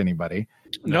surprise to anybody.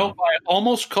 No, I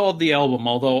almost called the album,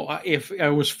 although if I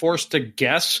was forced to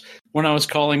guess when I was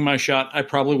calling my shot, I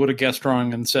probably would have guessed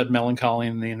wrong and said Melancholy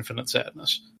and the Infinite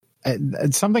Sadness.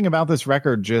 And something about this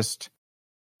record just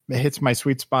hits my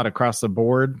sweet spot across the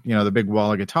board. You know, the big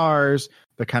wall of guitars,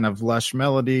 the kind of lush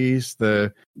melodies,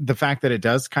 the fact that it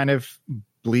does kind of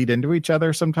bleed into each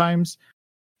other sometimes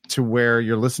to where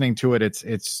you're listening to it.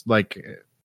 It's like,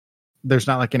 there's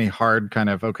not like any hard kind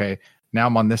of, okay, now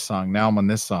I'm on this song. Now I'm on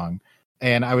this song.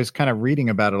 And I was kind of reading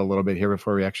about it a little bit here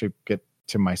before we actually get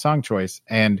to my song choice.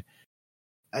 And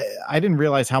I didn't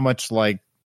realize how much like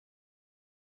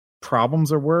problems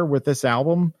there were with this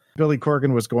album. Billy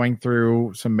Corgan was going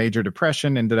through some major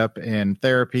depression, ended up in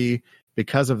therapy,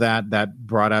 because of that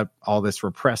brought up all this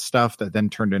repressed stuff that then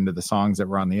turned into the songs that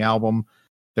were on the album.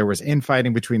 There was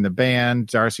infighting between the band.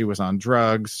 Darcy was on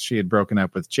drugs. She had broken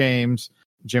up with James.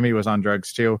 Jimmy was on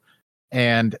drugs too.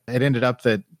 And it ended up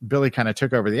that Billy kind of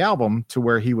took over the album to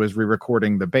where he was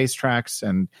re-recording the bass tracks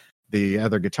and the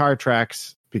other guitar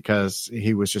tracks because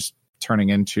he was just turning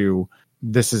into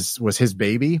was his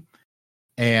baby.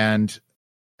 And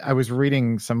I was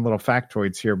reading some little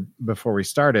factoids here before we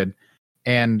started.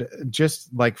 And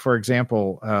just like, for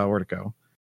example, where'd it go?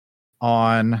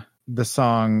 On the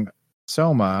song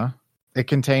Soma, it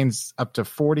contains up to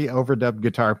 40 overdubbed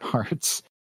guitar parts.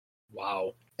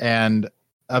 Wow. And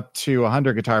up to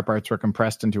 100 guitar parts were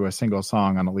compressed into a single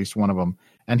song on at least one of them.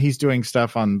 And he's doing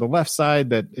stuff on the left side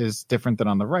that is different than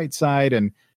on the right side.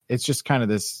 And it's just kind of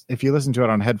this, if you listen to it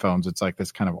on headphones, it's like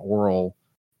this kind of oral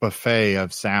buffet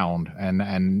of sound. And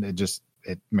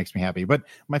it makes me happy. But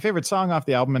my favorite song off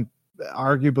the album, and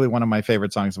arguably one of my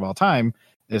favorite songs of all time,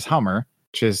 is Hummer,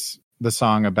 which is the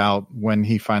song about when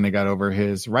he finally got over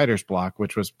his writer's block,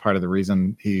 which was part of the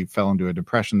reason he fell into a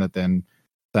depression that then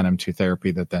sent him to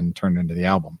therapy that then turned into the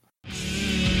album.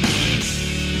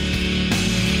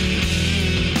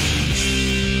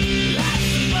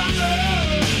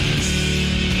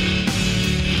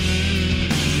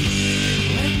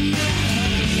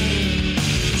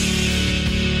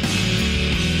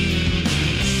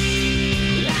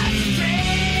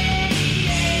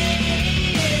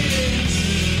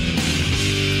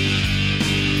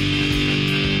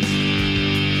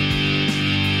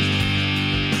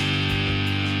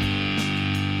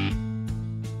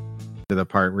 To the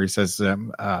part where he says,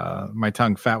 my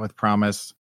tongue fat with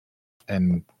promise,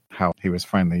 and how he was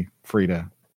finally free to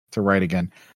write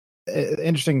again.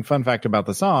 Interesting fun fact about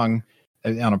the song,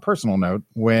 on a personal note,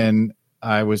 when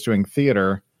I was doing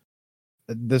theater,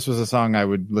 this was a song I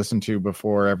would listen to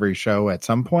before every show at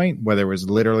some point, whether it was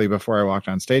literally before I walked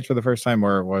on stage for the first time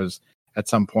or it was at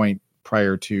some point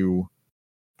prior to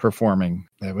performing.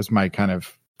 It was my kind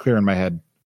of clear in my head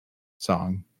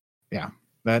song. Yeah.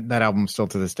 That album still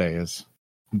to this day is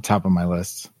on top of my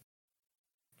list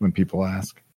when people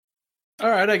ask.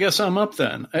 All right, I guess I'm up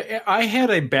then. I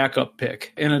had a backup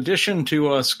pick. In addition to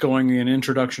us going in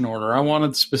introduction order, I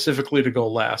wanted specifically to go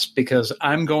last because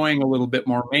I'm going a little bit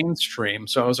more mainstream.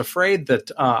 So I was afraid that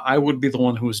I would be the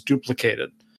one who was duplicated.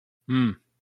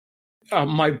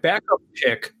 My backup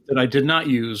pick that I did not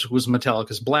use was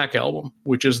Metallica's Black Album,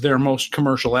 which is their most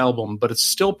commercial album, but it's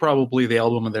still probably the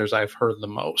album of theirs I've heard the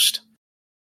most.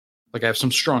 Like, I have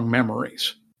some strong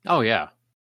memories. Oh, yeah.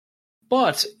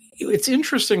 But it's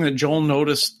interesting that Joel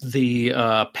noticed the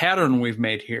pattern we've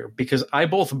made here, because I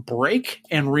both break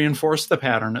and reinforce the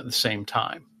pattern at the same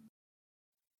time.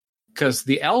 Because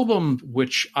the album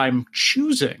which I'm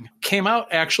choosing came out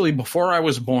actually before I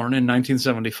was born in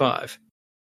 1975.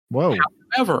 Whoa.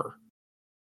 However,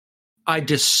 I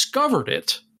discovered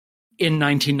it in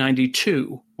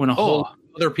 1992 when a whole lot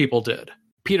of other people did.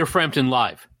 Peter Frampton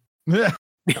live.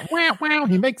 Wow,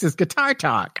 he makes his guitar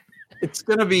talk. It's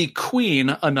going to be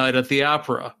Queen, A Night at the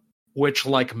Opera, which,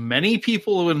 like many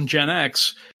people in Gen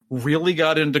X, really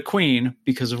got into Queen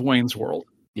because of Wayne's World.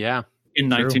 Yeah. In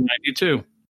 1992.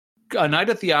 A Night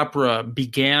at the Opera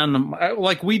began,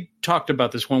 like we talked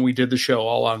about this when we did the show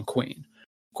all on Queen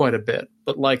quite a bit,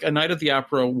 but like A Night at the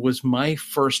Opera was my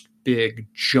first big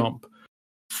jump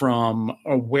from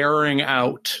wearing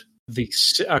out the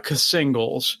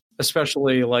singles,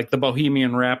 especially like the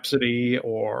Bohemian Rhapsody,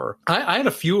 or I had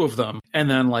a few of them, and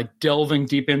then like delving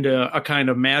deep into A Kind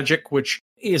of Magic, which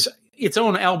is its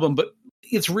own album, but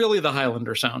it's really the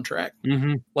Highlander soundtrack.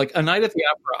 Mm-hmm. Like A Night at the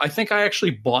Opera, I think I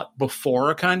actually bought before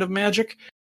A Kind of Magic,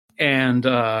 and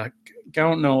I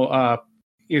don't know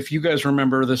if you guys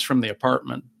remember this from the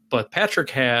apartment, but Patrick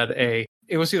had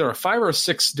it was either a 5 or a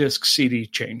 6 disc CD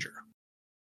changer,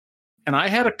 and I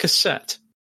had a cassette.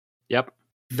 Yep.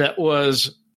 That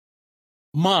was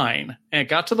mine, and it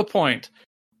got to the point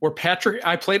where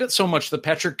I played it so much that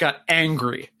Patrick got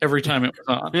angry every time it was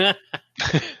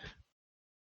on.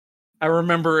 I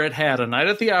remember it had A Night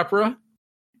at the Opera,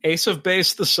 Ace of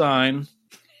Base, The Sign,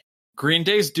 Green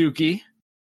Day's Dookie,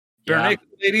 Bare Naked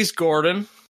Ladies Gordon.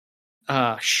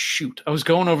 Shoot, I was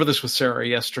going over this with Sarah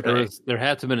yesterday. There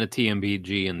had to have been a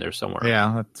TMBG in there somewhere.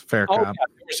 Yeah, that's fair. Oh, yeah,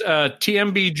 there's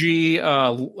TMBG. It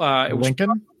was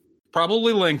Lincoln?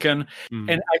 Probably Lincoln.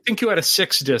 And I think you had a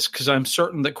 6 disc, because I'm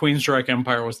certain that Queensryche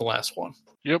Empire was the last one.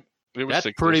 Yep. It was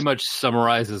That pretty much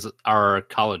summarizes our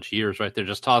college years right there.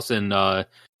 Just tossing, toss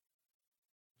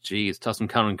some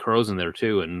Counting Crows in there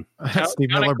too. And Steve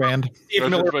Miller Band.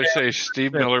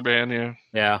 Steve Miller Band, yeah.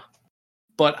 Yeah.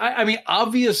 But I mean,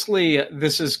 obviously,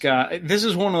 this is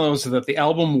one of those that the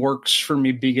album works for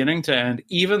me beginning to end,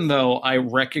 even though I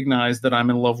recognize that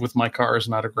 "I'm in Love with My Car" is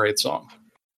not a great song.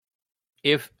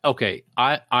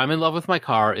 I'm in Love with My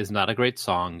Car is not a great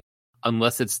song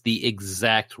unless it's the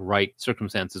exact right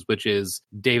circumstances, which is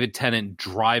David Tennant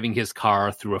driving his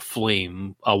car through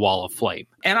a wall of flame.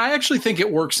 And I actually think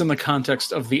it works in the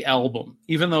context of the album,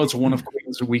 even though it's one of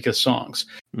Queen's weakest songs.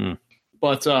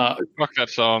 But fuck that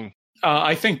song.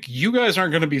 I think you guys aren't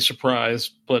going to be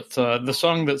surprised, but the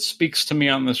song that speaks to me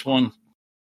on this one,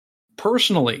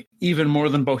 personally, even more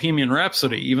than Bohemian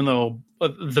Rhapsody, even though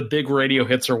the big radio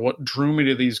hits are what drew me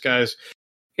to these guys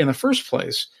in the first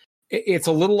place, it's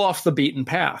a little off the beaten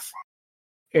path.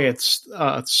 It's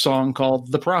a song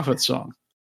called The Prophet Song.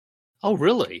 Oh,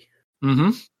 really? Mm-hmm.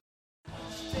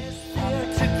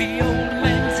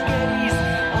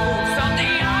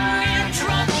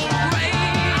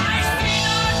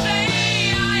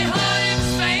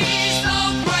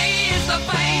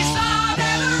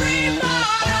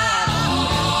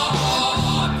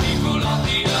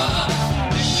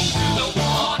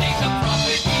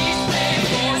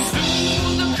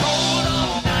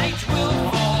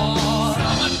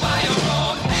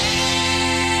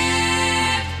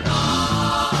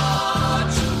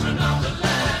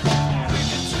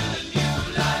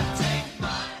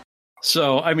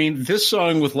 So, I mean, this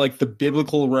song with like the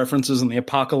biblical references and the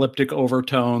apocalyptic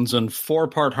overtones and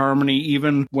 4-part harmony,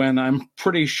 even when I'm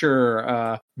pretty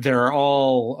sure they're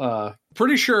all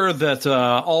pretty sure that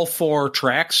all 4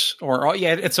 tracks,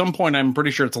 at some point I'm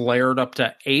pretty sure it's layered up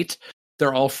to 8.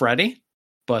 They're all Freddie.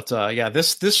 But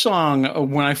this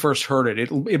song, when I first heard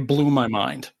it blew my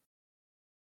mind.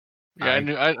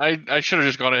 Yeah, I should have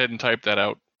just gone ahead and typed that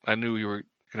out. I knew you were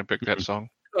going to pick that song.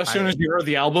 As soon as you heard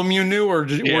the album, you knew, or were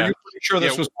you pretty sure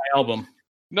this was my album?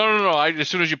 No. As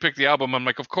soon as you picked the album, I'm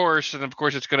like, of course, and of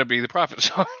course it's going to be the Prophet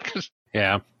song.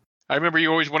 Yeah. I remember you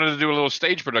always wanted to do a little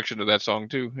stage production to that song,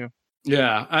 too. Yeah.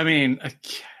 Yeah, I mean,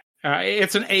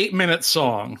 it's an 8-minute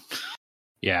song.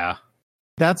 Yeah.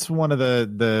 That's one of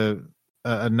the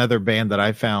another band that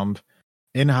I found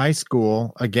in high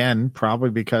school, again,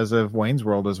 probably because of Wayne's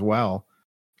World as well,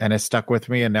 and it stuck with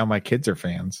me, and now my kids are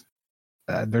fans.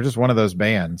 They're just one of those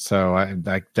bands, so I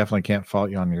definitely can't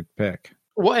fault you on your pick.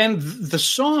 Well, and the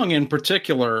song in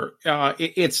particular,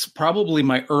 it's probably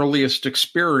my earliest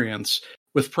experience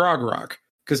with prog rock,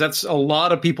 because that's a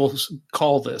lot of people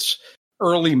call this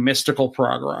early mystical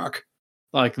prog rock.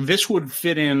 Like, this would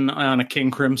fit in on a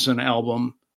King Crimson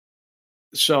album,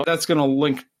 so that's going to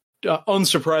link,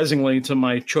 unsurprisingly, to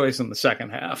my choice in the second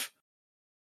half.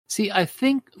 See, I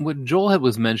think what Joel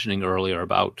was mentioning earlier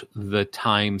about the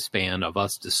time span of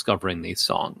us discovering these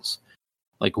songs,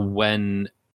 like when,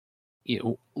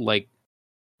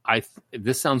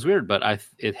 this sounds weird, but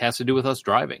it has to do with us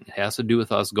driving. It has to do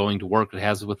with us going to work. It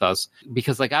has to do with us,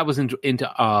 because like I was into in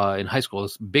high school, I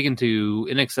was big into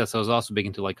InXS. I was also big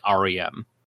into like REM.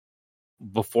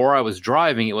 Before I was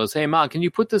driving, it was, hey Mom, can you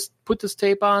put this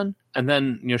tape on? And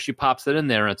then she pops it in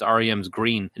there, and it's REM's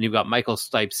Green, and you've got Michael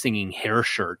Stipe singing Hair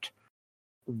Shirt,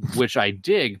 which I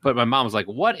dig. But my mom was like,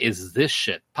 "What is this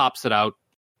shit?" Pops it out,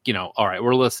 all right,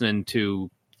 we're listening to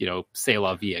C'est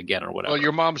La Vie again or whatever. Well,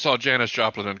 your mom saw Janis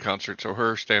Joplin in concert, so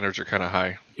her standards are kind of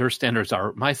high. Her standards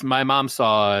are my mom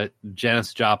saw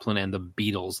Janis Joplin and the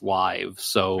Beatles live.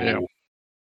 So, yeah.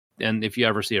 And if you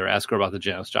ever see her, ask her about the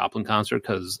Janis Joplin concert,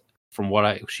 because from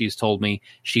what she's told me,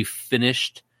 she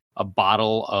finished a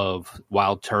bottle of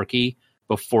Wild Turkey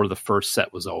before the first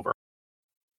set was over.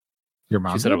 Your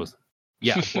mom? She said it was.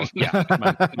 Yeah. Well,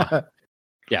 yeah.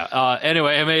 Yeah.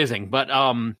 Anyway, amazing. But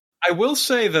I will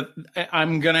say that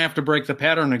I'm going to have to break the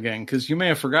pattern again, because you may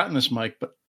have forgotten this, Mike,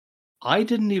 but I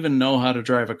didn't even know how to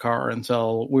drive a car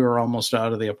until we were almost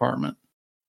out of the apartment.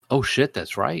 Oh, shit.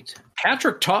 That's right.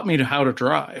 Patrick taught me how to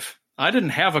drive. I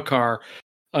didn't have a car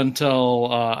until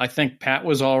I think Pat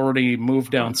was already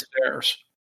moved downstairs.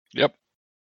 Yep.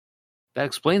 That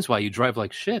explains why you drive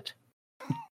like shit. I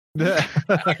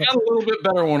got a little bit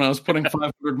better when I was putting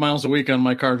 500 miles a week on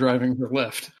my car driving for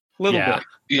Lyft. A little bit.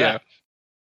 Yeah.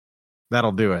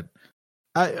 That'll do it.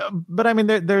 But I mean,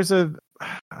 there's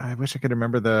I wish I could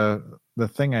remember the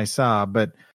thing I saw,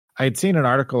 but I had seen an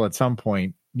article at some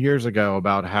point years ago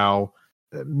about how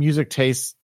music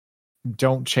tastes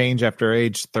don't change after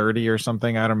age 30 or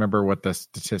something. I don't remember what the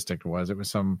statistic was. It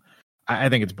was I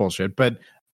think it's bullshit, but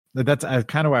that's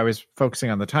kind of why I was focusing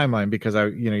on the timeline, because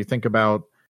you think about,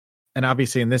 and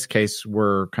obviously in this case,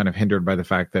 we're kind of hindered by the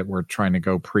fact that we're trying to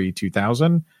go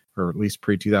pre-2000 or at least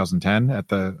pre-2010 at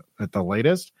the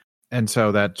latest. And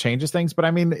so that changes things. But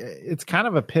I mean, it's kind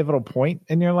of a pivotal point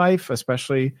in your life,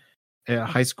 especially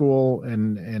high school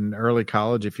and early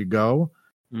college, if you go,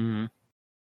 Mm-hmm.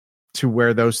 to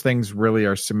where those things really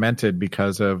are cemented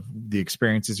because of the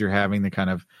experiences you're having, the kind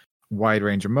of wide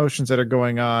range of emotions that are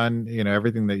going on,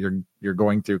 everything that you're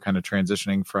going through, kind of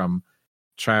transitioning from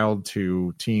child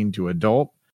to teen to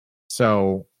adult.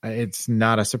 So it's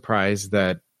not a surprise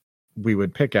that we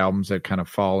would pick albums that kind of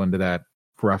fall into that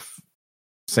rough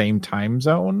same time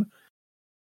zone.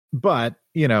 But,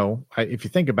 if you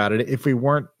think about it, if we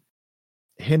weren't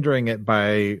hindering it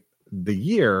by the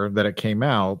year that it came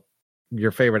out,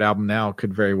 your favorite album now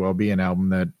could very well be an album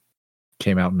that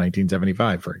came out in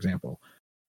 1975, for example.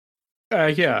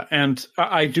 Yeah, and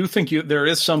I do think there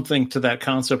is something to that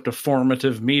concept of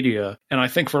formative media, and I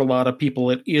think for a lot of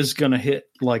people it is going to hit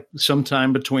like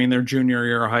sometime between their junior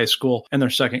year of high school and their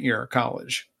second year of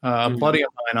college. A buddy of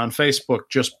mine on Facebook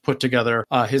just put together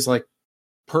his like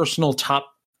personal top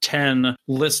 10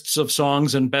 lists of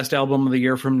songs and best album of the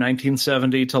year from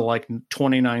 1970 to like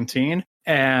 2019,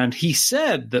 and he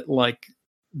said that like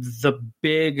the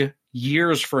big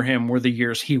years for him were the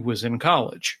years he was in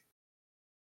college.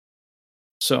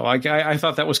 So I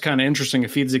thought that was kind of interesting.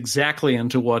 It feeds exactly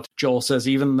into what Joel says,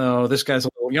 even though this guy's a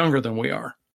little younger than we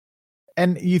are.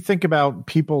 And you think about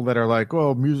people that are like,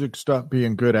 well, music stopped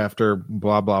being good after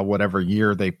blah, blah, whatever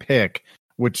year they pick,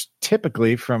 which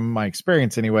typically, from my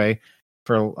experience anyway,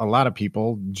 for a lot of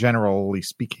people, generally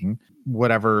speaking,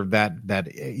 whatever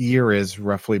that year is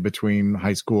roughly between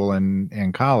high school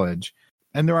and college.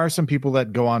 And there are some people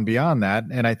that go on beyond that.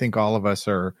 And I think all of us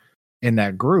are in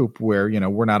that group where,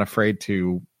 we're not afraid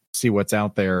to see what's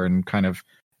out there and kind of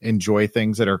enjoy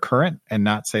things that are current and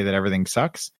not say that everything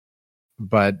sucks.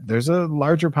 But there's a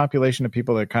larger population of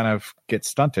people that kind of get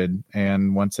stunted.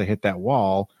 And once they hit that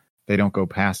wall, they don't go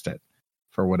past it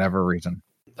for whatever reason.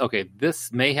 Okay,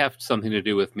 this may have something to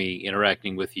do with me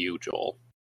interacting with you, Joel,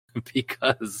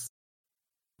 because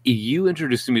you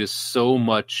introduced me to so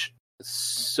much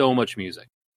music.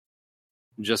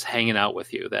 Just hanging out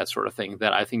with you, that sort of thing,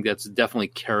 that I think that's definitely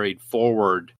carried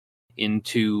forward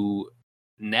into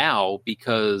now,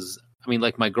 because I mean,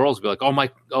 like, my girls will be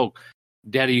like, oh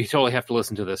daddy, you totally have to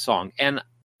listen to this song. And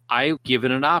I give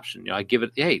it an option. I give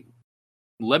it, hey,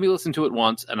 let me listen to it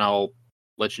once and I'll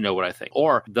let you know what I think.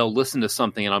 Or they'll listen to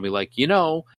something and I'll be like,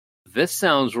 this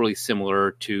sounds really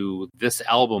similar to this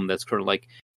album that's currently, like,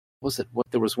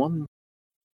 there was one,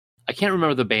 I can't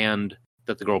remember the band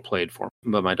that the girl played for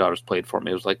me, but my daughters played for me.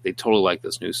 It was like, they totally like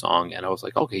this new song. And I was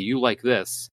like, okay, you like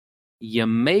this. You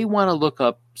may want to look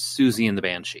up Susie and the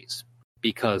Banshees,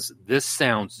 because this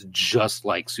sounds just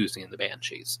like Susie and the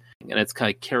Banshees. And it's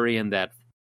kind of carrying that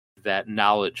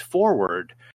knowledge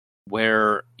forward,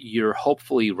 where you're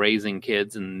hopefully raising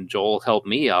kids, and Joel helped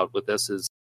me out with this, is,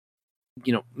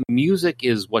 music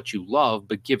is what you love,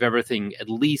 but give everything at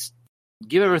least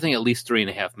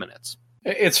 3.5 minutes.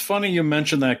 It's funny you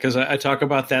mentioned that, because I talk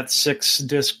about that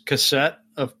 6-disc cassette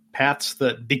of Pat's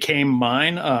that became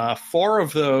mine. 4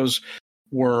 of those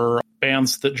were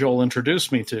bands that Joel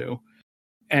introduced me to,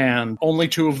 and only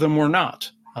 2 of them were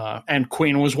not. And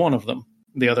Queen was one of them.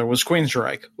 The other was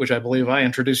Queensryche, which I believe I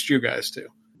introduced you guys to.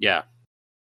 Yeah.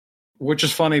 Which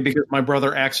is funny because my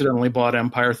brother accidentally bought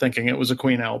Empire thinking it was a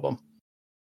Queen album.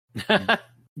 You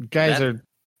guys are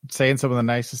saying some of the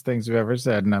nicest things you've ever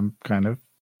said, and I'm kind of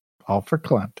all for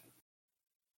Clint.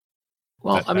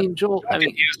 Well, I mean, Joel,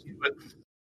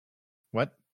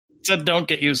 What? Said don't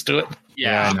get used to it.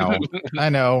 Yeah, I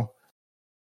know.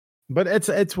 But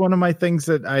it's one of my things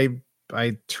that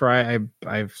I try.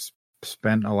 I've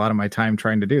spent a lot of my time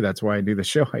trying to do. That's why I do the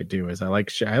show I do. Is I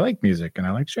like music, and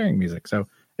I like sharing music. So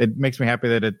it makes me happy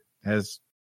that it has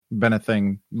been a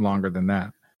thing longer than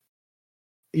that.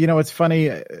 It's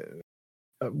funny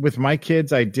with my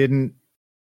kids. I didn't,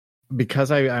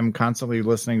 because I'm constantly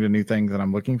listening to new things and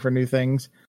I'm looking for new things.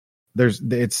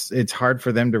 It's hard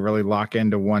for them to really lock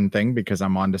into one thing, because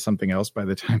I'm on to something else by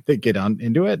the time they get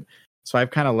into it. So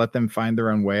I've kind of let them find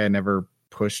their own way. I never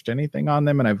pushed anything on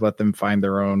them, and I've let them find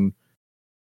their own,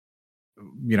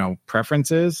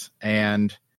 preferences.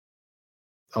 And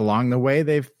along the way,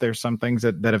 there's some things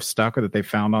that have stuck or that they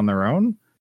found on their own,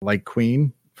 like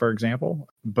Queen, for example.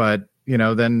 But,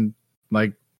 then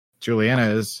like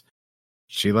Juliana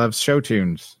she loves show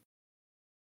tunes.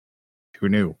 Who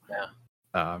knew?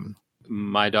 Yeah.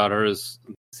 My daughter is,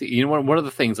 one of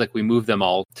the things, like, we moved them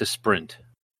all to Sprint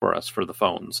for us for the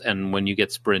phones. And when you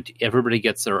get Sprint, everybody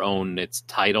gets their own, its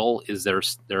title is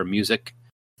their music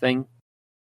thing.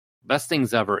 Best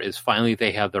things ever is finally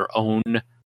they have their own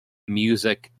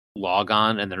music log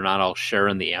on, and they're not all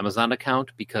sharing the Amazon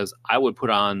account, because I would put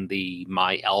on the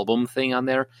My Album thing on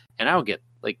there, and I would get,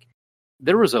 like,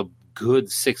 there was a good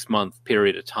 6-month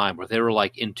period of time where they were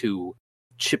like into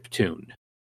chiptune.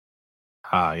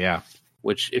 Yeah.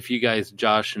 Which, if you guys,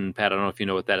 Josh and Pat, I don't know if you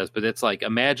know what that is, but it's like,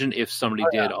 imagine if somebody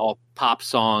did all pop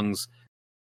songs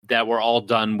that were all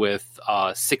done with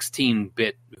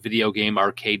 16-bit video game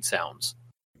arcade sounds.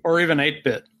 Or even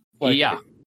 8-bit. Yeah.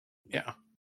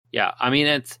 I mean,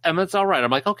 it's all right. I'm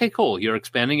like, okay, cool. You're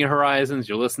expanding your horizons.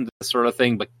 You're listening to this sort of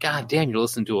thing, but goddamn, you're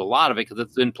listening to a lot of it because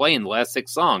it's been playing the last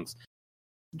 6 songs.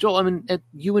 Joel, I mean,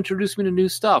 you introduced me to new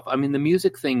stuff. I mean, the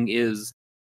music thing is,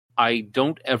 I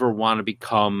don't ever want to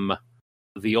become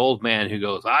the old man who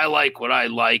goes, I like what I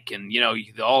like, and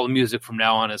all the music from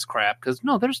now on is crap. Because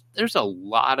no, there's a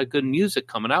lot of good music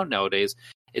coming out nowadays.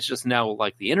 It's just now,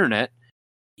 like the internet,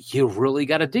 you really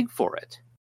got to dig for it.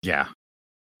 Yeah,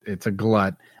 it's a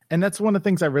glut, and that's one of the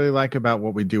things I really like about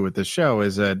what we do with this show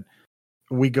is that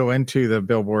we go into the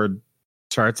Billboard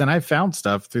charts, and I found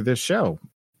stuff through this show,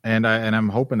 and I'm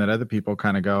hoping that other people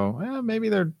kind of go, maybe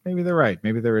they're right,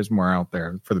 maybe there is more out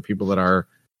there for the people that are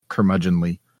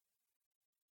curmudgeonly.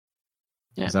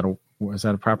 Yeah. Is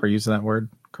that a proper use of that word?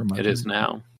 It is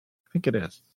now. I think it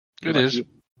is. It is.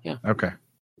 Yeah. Okay.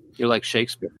 You're like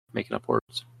Shakespeare, making up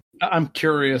words. I'm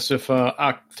curious if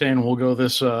Octave will go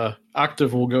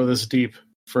this deep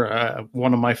for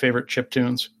one of my favorite chip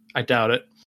tunes. I doubt it.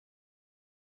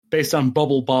 Based on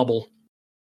Bubble Bobble.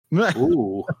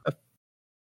 Ooh.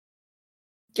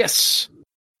 Yes.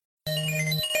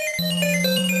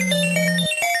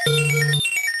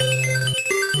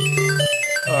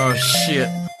 Oh shit.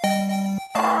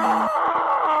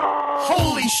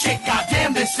 Holy shit,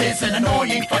 goddamn, this is an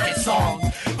annoying fucking song.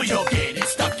 But you'll get it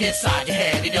stuck inside your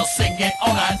head and you'll sing it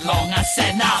all night long. I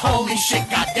said, now holy shit,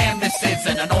 goddamn, this is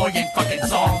an annoying fucking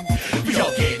song. But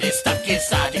you'll get it stuck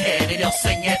inside your head and you'll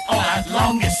sing it all night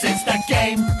long. This is the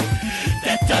game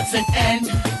that doesn't end.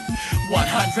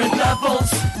 100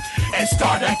 levels and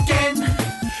start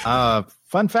again.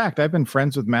 Fun fact, I've been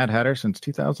friends with Mad Hatter since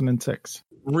 2006.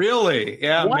 Really?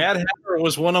 Yeah, what? Mad Hatter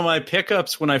was one of my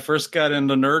pickups when I first got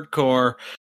into Nerdcore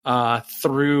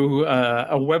through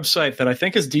a website that I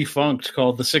think is defunct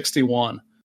called The 61.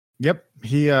 Yep,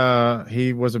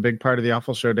 he was a big part of the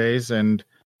Awful Show days, and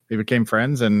we became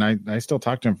friends, and I still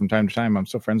talk to him from time to time. I'm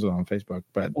still friends with him on Facebook.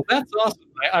 But well, that's awesome.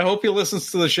 I hope he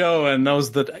listens to the show and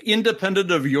knows that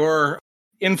independent of your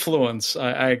influence,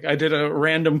 I did a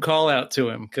random call out to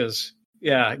him because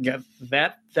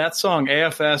that song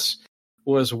AFS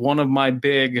was one of my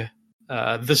big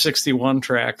The 61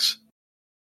 tracks.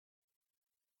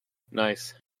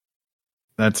 Nice.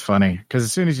 That's funny. Because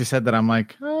as soon as you said that, I'm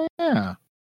like, oh, yeah.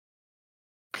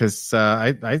 Because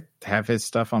I have his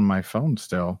stuff on my phone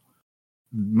still.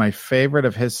 My favorite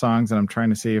of his songs, and I'm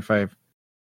trying to see if I've...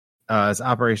 is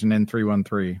Operation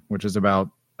N313, which is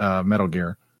about Metal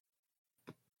Gear.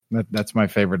 That's my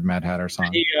favorite Mad Hatter song.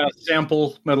 He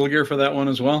sample Metal Gear for that one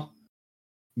as well?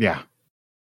 Yeah.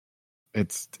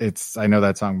 It's I know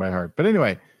that song by heart. But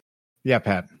anyway, yeah,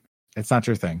 Pat, it's not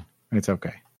your thing. It's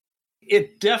okay.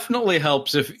 It definitely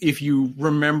helps if you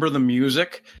remember the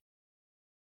music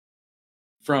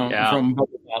from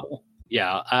Bubble Bobble.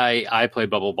 Yeah, I play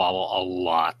Bubble Bobble a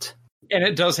lot. And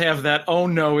it does have that, oh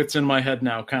no, it's in my head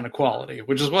now kind of quality,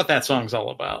 which is what that song's all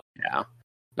about. Yeah.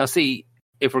 Now see,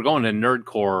 if we're going to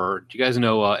Nerdcore, do you guys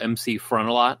know MC Front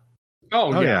a lot?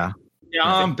 Oh yeah. Yeah,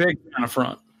 I'm big fan of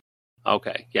Front.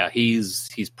 Okay, yeah, he's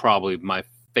probably my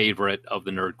favorite of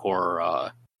the Nerdcore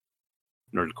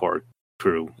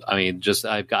crew. I mean, just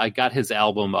I got his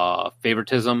album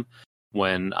Favoritism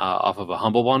when off of a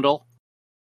Humble Bundle,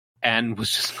 and was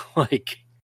just like,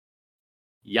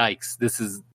 yikes!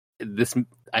 This.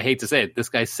 I hate to say it, this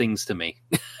guy sings to me.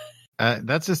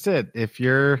 That's just it. If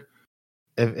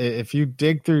you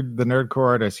dig through the Nerdcore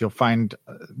artists, you'll find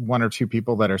one or two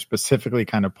people that are specifically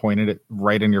kind of pointed it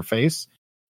right in your face.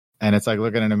 And it's like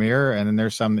looking in a mirror, and then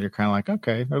there's some that you're kind of like,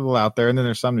 okay, they're a little out there. And then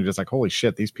there's some that you're just like, holy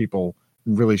shit, these people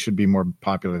really should be more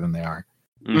popular than they are.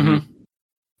 Mm-hmm.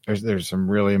 There's some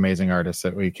really amazing artists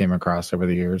that we came across over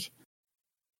the years.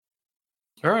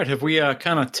 All right, have we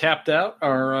kind of tapped out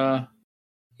our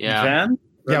van?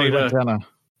 Yeah, we went down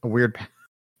a weird path.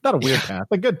 Not a weird path,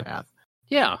 a good path.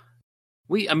 Yeah.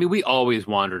 We always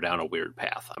wander down a weird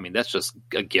path. I mean, that's just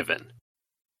a given.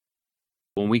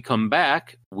 When we come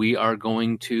back, we are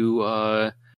going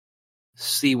to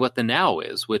see what the now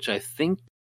is, which I think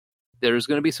there's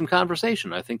going to be some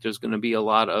conversation. I think there's going to be a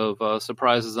lot of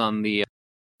surprises on the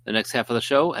next half of the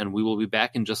show, and we will be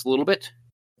back in just a little bit.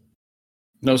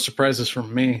 No surprises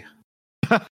from me.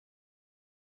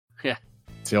 Yeah.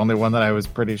 It's the only one that I was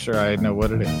pretty sure I know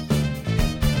what it is.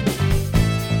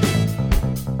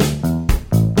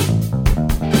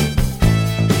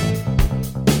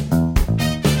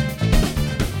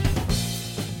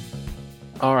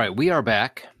 right, we are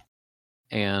back,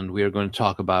 and we are going to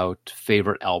talk about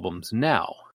favorite albums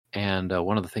now. And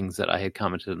one of the things that I had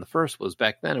commented in the first was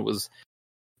back then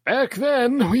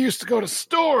we used to go to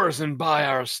stores and buy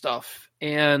our stuff.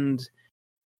 And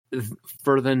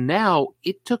for the now,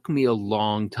 it took me a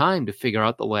long time to figure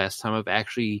out the last time I've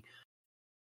actually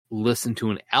listened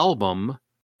to an album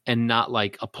and not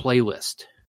like a playlist.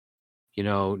 You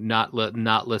know, not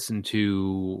listen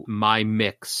to my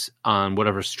mix on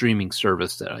whatever streaming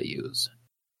service that I use.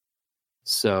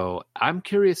 So I'm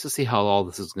curious to see how all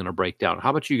this is going to break down.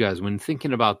 How about you guys? When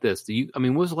thinking about this,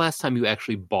 when was the last time you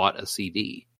actually bought a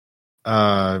CD?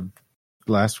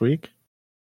 Last week.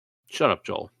 Shut up,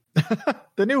 Joel.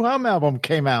 The new Hum album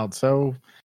came out, so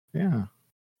yeah,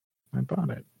 I bought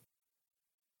it.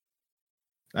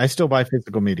 I still buy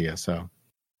physical media, so.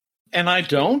 And I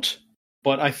don't.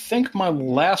 But I think my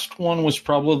last one was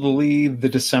probably the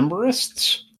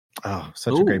Decemberists. Oh,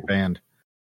 such a great band.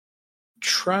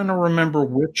 Trying to remember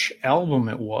which album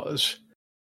it was.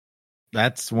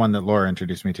 That's one that Laura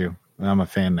introduced me to. I'm a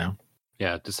fan now.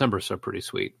 Yeah, Decemberists are pretty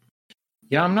sweet.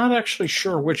 Yeah, I'm not actually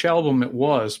sure which album it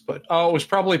was, but it was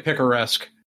probably Picaresque.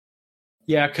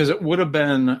 Yeah, because it would have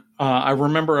been, I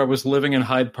remember I was living in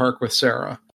Hyde Park with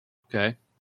Sarah. Okay.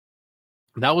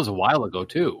 That was a while ago,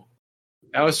 too.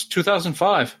 That was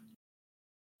 2005.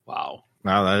 Wow.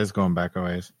 Wow, that is going back a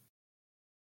ways.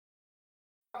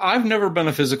 I've never been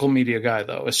a physical media guy,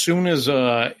 though. As soon as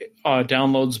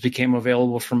downloads became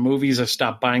available from movies, I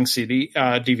stopped buying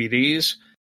DVDs.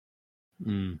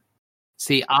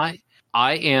 See, I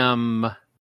am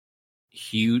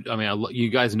huge. I mean, you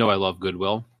guys know I love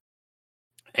Goodwill.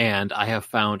 And I have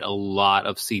found a lot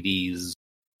of CDs.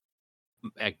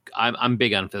 I'm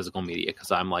big on physical media because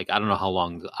I'm like, I don't know how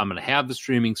long I'm going to have the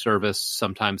streaming service.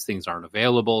 Sometimes things aren't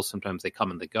available. Sometimes they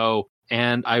come and they go.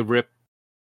 And I rip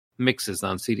mixes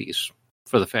on CDs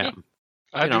for the fam.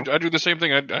 I do the same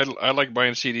thing. I like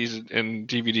buying CDs and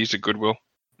DVDs at Goodwill.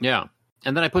 Yeah.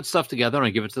 And then I put stuff together and I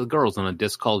give it to the girls on a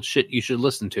disc called Shit You Should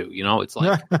Listen To. You know, it's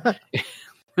like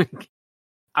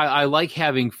I like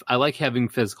having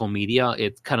physical media.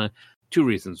 It's kind of two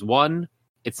reasons. One,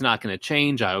 it's not going to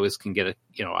change. I always can get it.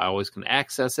 You know, I always can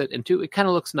access it. And two, it kind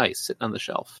of looks nice sitting on the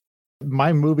shelf.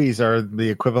 My movies are the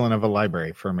equivalent of a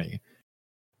library for me.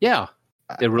 Yeah,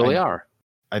 they really are.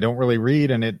 I don't really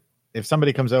read, and if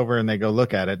somebody comes over and they go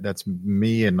look at it, that's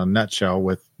me in a nutshell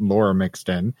with Laura mixed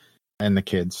in and the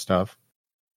kids stuff.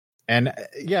 And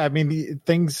yeah, I mean,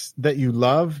 things that you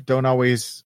love don't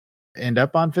always end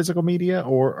up on physical media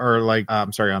or like,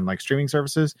 on like streaming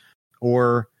services,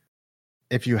 or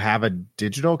if you have a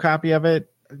digital copy of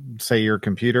it, say your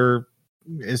computer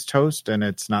is toast and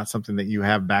it's not something that you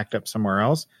have backed up somewhere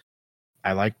else.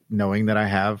 I like knowing that I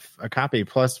have a copy.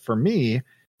 Plus for me,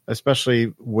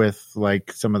 especially with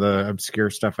like some of the obscure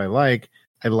stuff I like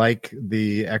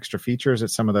the extra features that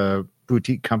some of the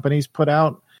boutique companies put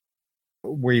out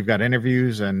where you've got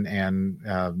interviews and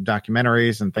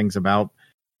documentaries and things about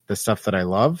the stuff that I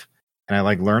love and I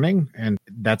like learning. And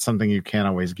that's something you can't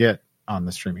always get on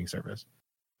the streaming service.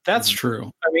 That's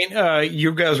true. I mean,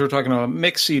 you guys were talking about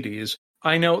mixed CDs.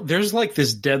 I know there's like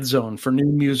this dead zone for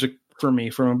new music for me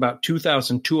from about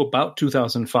 2000 to about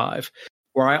 2005,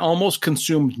 where I almost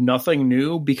consumed nothing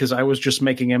new because I was just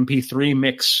making MP3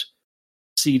 mix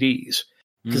CDs.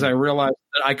 Because I realized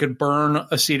that I could burn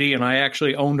a CD, and I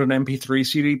actually owned an MP3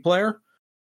 CD player.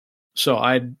 So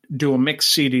I'd do a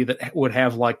mixed CD that would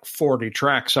have like 40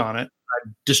 tracks on it.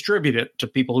 I'd distribute it to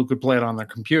people who could play it on their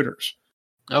computers.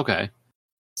 Okay.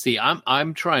 See,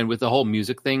 I'm trying with the whole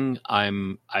music thing.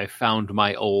 I found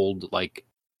my old like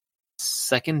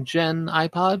second gen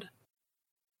iPod.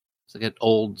 It's like an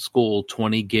old school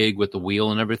 20 gig with the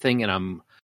wheel and everything. And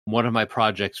one of my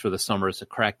projects for the summer is to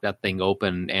crack that thing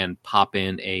open and pop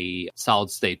in a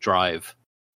solid state drive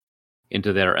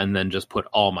into there and then just put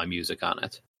all my music on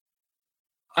it.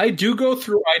 I do go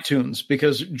through iTunes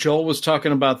because Joel was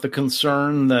talking about the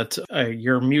concern that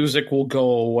your music will go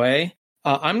away.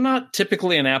 I'm not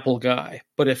typically an Apple guy,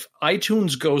 but if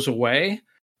iTunes goes away,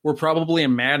 we're probably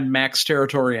in Mad Max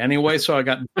territory anyway, so I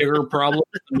got bigger problems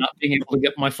than not being able to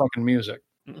get my fucking music.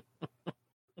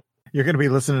 You're going to be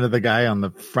listening to the guy on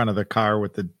the front of the car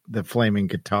with the flaming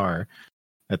guitar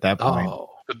at that point.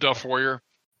 Oh, The Duff Warrior.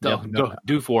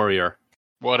 Doof Warrior.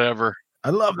 Whatever.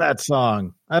 I love that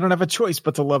song. I don't have a choice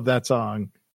but to love that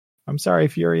song. I'm sorry,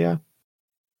 Furia.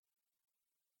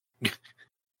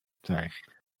 Sorry.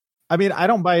 I mean, I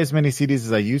don't buy as many CDs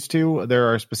as I used to.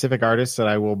 There are specific artists that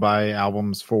I will buy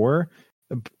albums for,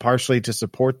 partially to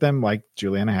support them, like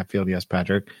Juliana Hatfield. Yes,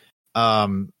 Patrick.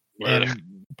 And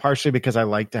partially because I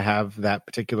like to have that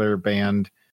particular band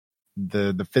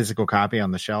the physical copy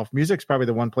on the shelf. Music's probably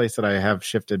the one place that I have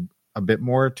shifted a bit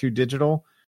more to digital,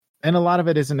 and a lot of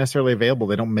it isn't necessarily available.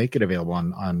 They don't make it available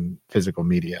on physical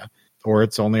media, or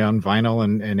it's only on vinyl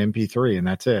and MP3, and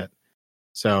that's it.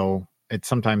 So it's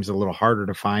sometimes a little harder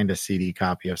to find a CD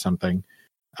copy of something,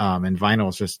 and vinyl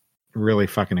is just really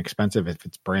fucking expensive if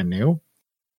it's brand new.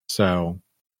 So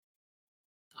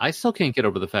I still can't get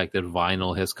over the fact that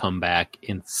vinyl has come back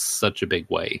in such a big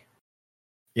way.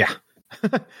 Yeah.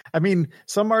 I mean,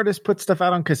 some artists put stuff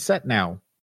out on cassette now.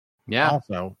 Yeah.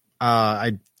 Also,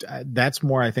 I that's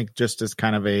more, I think, just as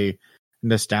kind of a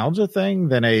nostalgia thing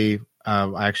than I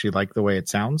actually like the way it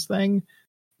sounds thing.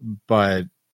 But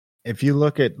if you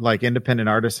look at like independent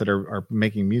artists that are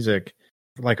making music,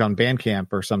 like on Bandcamp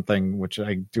or something, which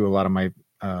I do a lot of my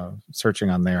searching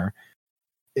on there,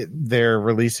 they're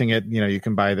releasing it. You know, you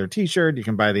can buy their T-shirt, you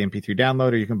can buy the MP3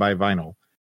 download, or you can buy vinyl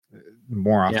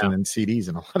more often than CDs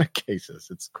in a lot of cases.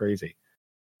 It's crazy.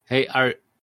 Hey,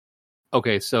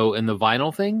 okay, so in the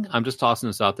vinyl thing, I'm just tossing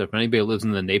this out there. If anybody lives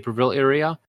in the Naperville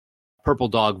area, Purple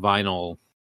Dog Vinyl,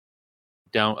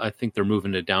 I think they're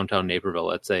moving to downtown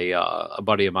Naperville. It's a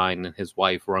buddy of mine and his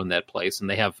wife run that place, and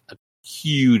they have a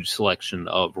huge selection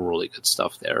of really good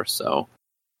stuff there. So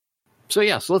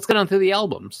let's get on to the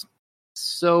albums.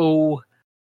 So,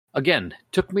 again,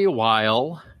 took me a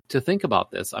while to think about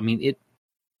this. I mean,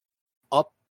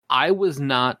 I was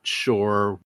not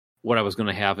sure what I was going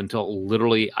to have until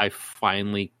literally I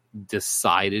finally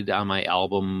decided on my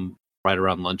album right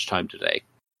around lunchtime today.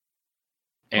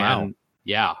 And wow.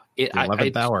 Yeah, the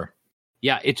 11th hour.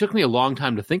 Yeah, it took me a long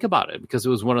time to think about it because it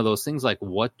was one of those things like,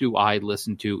 what do I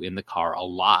listen to in the car a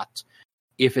lot?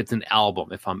 If it's an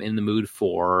album, if I'm in the mood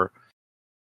for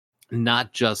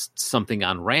not just something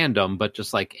on random, but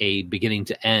just like a beginning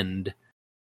to end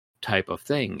type of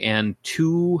thing. And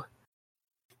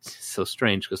so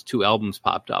strange because two albums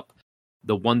popped up.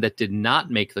 The one that did not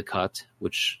make the cut,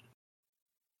 which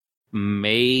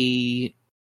maybe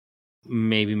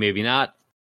not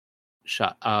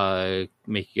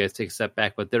make you guys take a step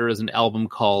back, but there is an album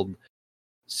called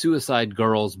Suicide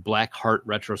Girls Black Heart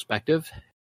Retrospective.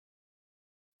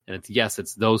 And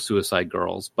it's those Suicide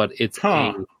Girls, but it's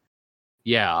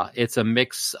it's a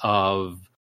mix of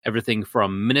everything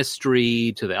from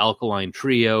Ministry to the Alkaline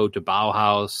Trio to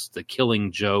Bauhaus, The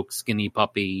Killing Joke, Skinny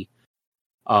Puppy,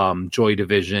 Joy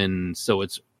Division. So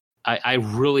I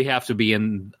really have to be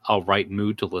in a right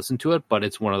mood to listen to it, but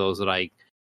it's one of those that I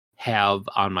have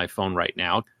on my phone right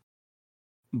now.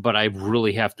 But I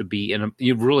really have to be in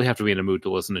a mood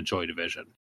to listen to Joy Division.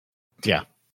 Yeah.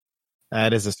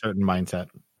 That is a certain mindset.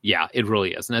 Yeah, it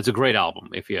really is. And it's a great album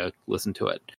if you listen to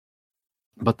it.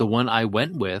 But the one I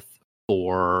went with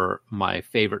for my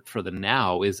favorite for the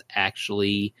now is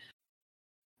actually,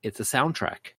 it's a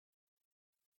soundtrack.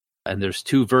 And there's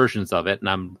two versions of it,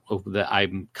 and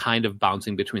I'm kind of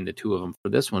bouncing between the two of them for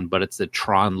this one, but it's the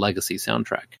Tron Legacy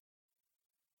soundtrack.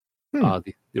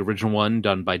 The original one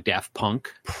done by Daft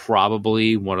Punk,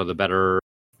 probably one of the better,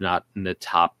 not in the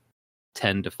top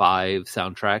 10 to 5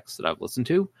 soundtracks that I've listened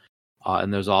to.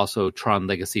 And there's also Tron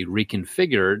Legacy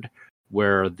Reconfigured,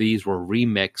 where these were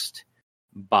remixed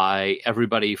by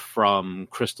everybody from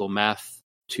Crystal Meth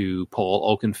to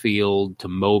Paul Oakenfold to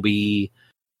Moby,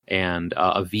 and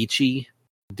Avicii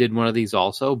did one of these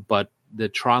also. But the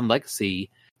Tron Legacy,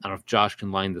 I don't know if Josh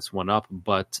can line this one up,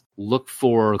 but look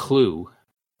for Clue,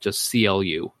 just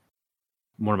CLU.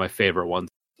 One of my favorite ones.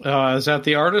 Is that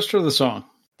the artist or the song?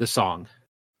 The song.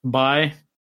 By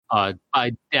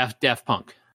Daft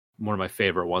Punk. One of my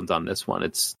favorite ones on this one.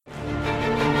 It's...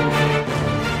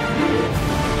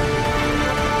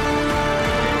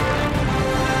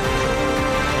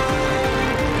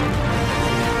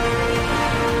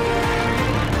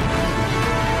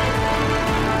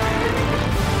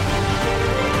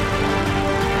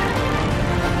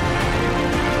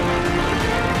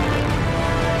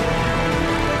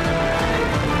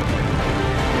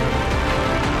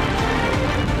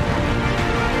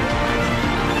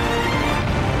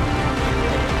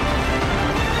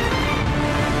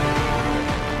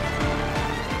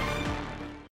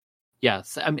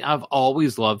 Yes, I mean, I've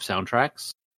always loved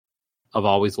soundtracks. I've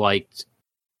always liked,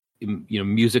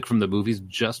 music from the movies,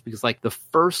 just because, like, the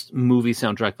first movie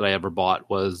soundtrack that I ever bought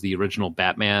was the original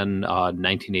Batman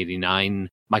 1989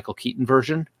 Michael Keaton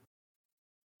version.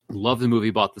 Love the movie,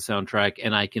 bought the soundtrack,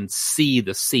 and I can see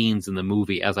the scenes in the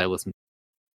movie as I listen.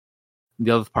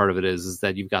 The other part of it is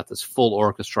that you've got this full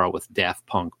orchestra with Daft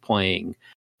Punk playing.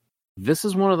 This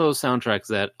is one of those soundtracks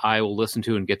that I will listen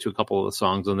to and get to a couple of the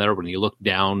songs on there. When you look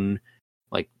down,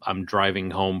 like I'm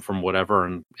driving home from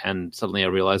whatever, and suddenly I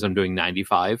realize I'm doing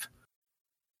 95.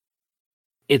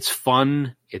 It's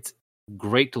fun. It's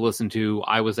Great to listen to.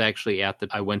 I was actually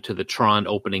I went to the Tron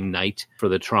opening night for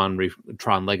the Tron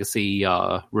Legacy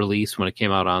release when it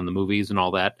came out on the movies and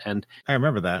all that. And I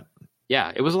remember that.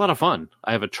 Yeah, it was a lot of fun.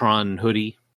 I have a Tron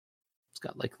hoodie. It's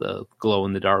got like the glow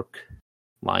in the dark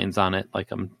lines on it,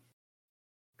 like I'm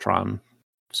Tron.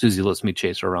 Susie lets me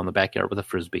chase her around the backyard with a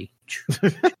Frisbee.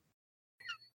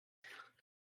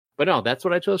 But no, that's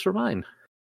what I chose for mine.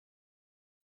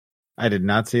 I did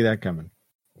not see that coming.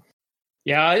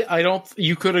 Yeah, I don't.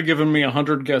 You could have given me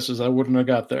 100 guesses. I wouldn't have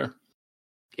got there.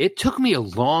 It took me a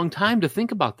long time to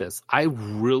think about this. I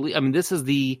mean, this is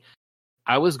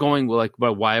I was going like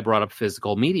why I brought up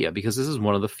physical media, because this is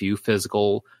one of the few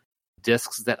physical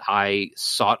discs that I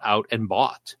sought out and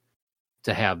bought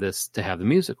to have the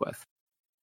music with.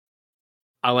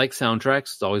 I like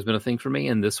soundtracks. It's always been a thing for me.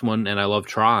 And this one, and I love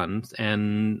Tron.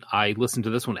 And I listened to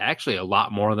this one actually a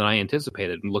lot more than I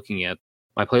anticipated looking at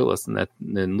my playlist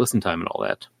and listen time and all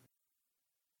that.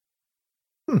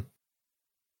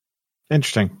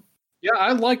 Interesting. Yeah,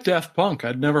 I like Daft Punk.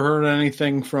 I'd never heard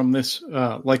anything from this.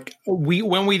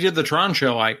 When we did the Tron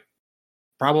show, I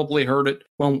probably heard it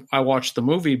when I watched the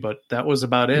movie, but that was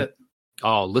about it.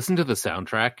 Oh, listen to the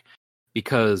soundtrack,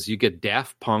 because you get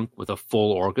Daft Punk with a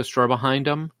full orchestra behind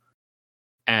them.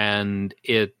 And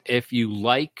if you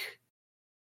like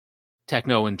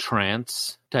techno and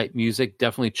trance type music,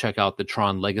 definitely check out the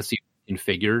Tron Legacy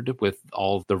Configured with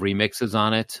all the remixes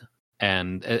on it.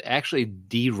 And actually,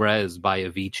 D-Res by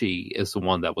Avicii is the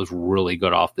one that was really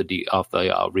good off the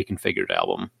Reconfigured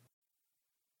album.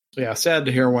 Yeah, sad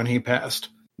to hear when he passed.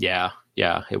 Yeah,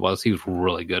 it was. He was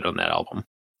really good on that album.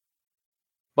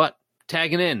 But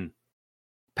tagging in,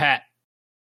 Pat.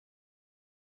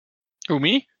 Who,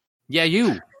 me? Yeah,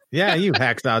 you. Yeah, you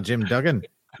hacksaw Jim Duggan.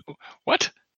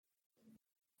 What?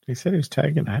 He said he was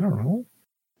tagging. I don't know.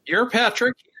 You're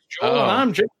Patrick. Joel, and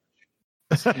I'm Jim.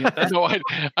 No, I'm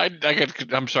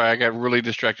sorry. I got really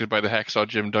distracted by the hacksaw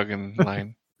Jim Duggan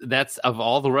line. That's, of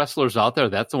all the wrestlers out there,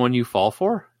 that's the one you fall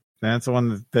for? That's the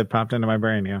one that popped into my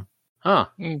brain, yeah. Huh.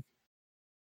 Maybe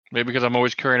because I'm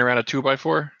always carrying around a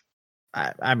 2x4?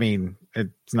 I mean,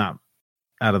 it's not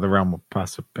out of the realm of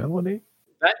possibility.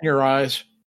 That in your eyes.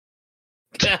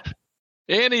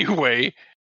 Anyway,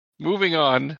 moving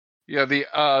on. Yeah,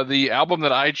 the album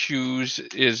that I choose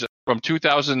is from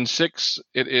 2006.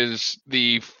 It is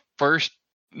the first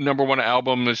number one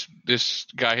album this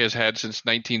guy has had since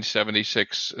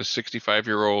 1976. A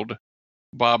 65-year-old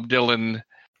Bob Dylan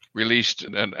released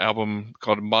an album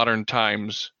called Modern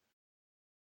Times.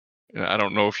 I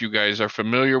don't know if you guys are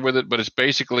familiar with it, but it's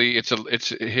basically it's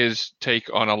his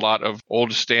take on a lot of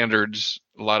old standards,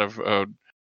 a lot of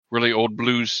really old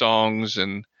blues songs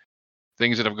and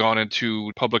things that have gone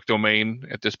into public domain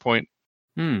at this point.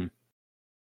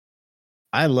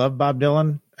 I love Bob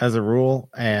Dylan as a rule,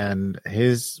 and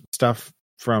his stuff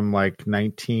from like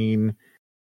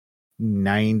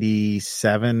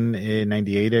 1997,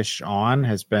 98-ish on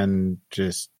has been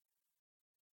just,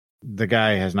 the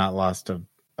guy has not lost a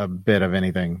bit of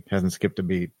anything, hasn't skipped a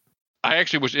beat. I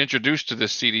actually was introduced to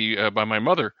this CD by my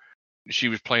mother. She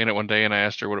was playing it one day, and I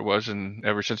asked her what it was, and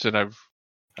ever since then I've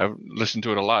listened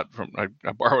to it a lot. I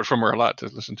borrowed from her a lot to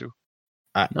listen to.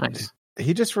 Nice.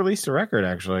 He just released a record,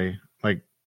 actually, like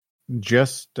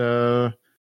just in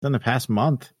the past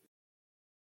month,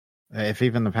 if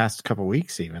even the past couple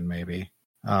weeks, even maybe.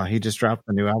 He just dropped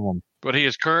a new album. But he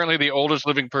is currently the oldest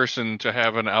living person to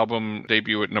have an album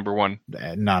debut at number one.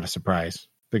 Not a surprise.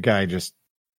 The guy just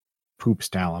poops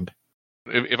talent.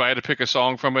 If I had to pick a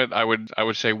song from it, I would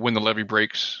say "When the Levee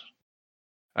Breaks."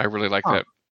 I really like that.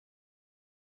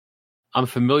 I'm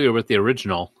familiar with the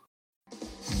original.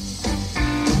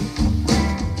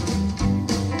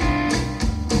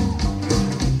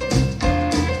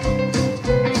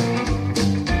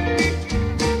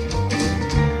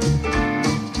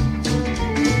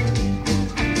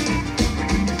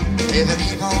 If I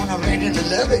keep on raining, the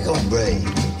levee gon' break.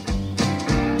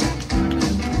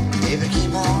 If I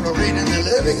keep on raining, the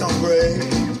levee gon' break.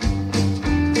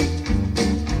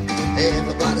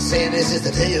 Everybody saying this is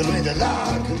the day when the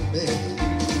Lord could be.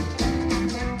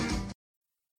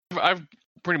 I've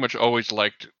pretty much always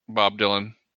liked Bob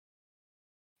Dylan,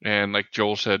 and like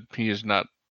Joel said, he has not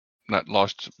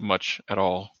lost much at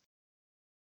all.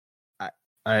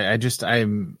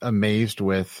 I'm amazed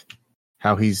with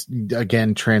how he's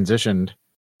again transitioned,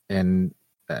 and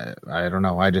I don't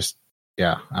know.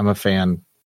 I'm a fan.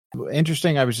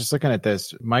 Interesting. I was just looking at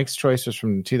this. Mike's choice was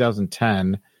from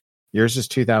 2010. Yours is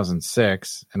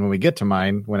 2006. And when we get to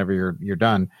mine, whenever you're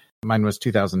done, mine was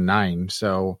 2009.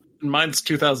 So mine's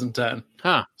 2010.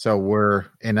 Huh. So we're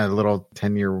in a little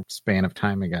 10-year span of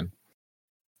time again.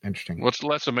 Interesting. What's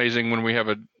less amazing when we have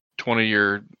a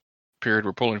 20-year period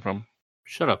we're pulling from?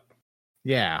 Shut up.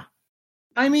 Yeah.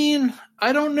 I mean,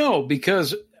 I don't know,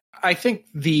 because I think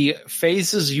the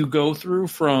phases you go through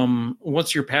from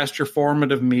once you're past your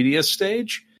formative media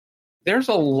stage, there's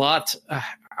a lot.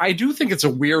 I do think it's a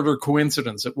weirder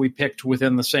coincidence that we picked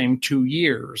within the same 2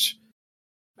 years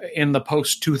in the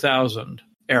post-2000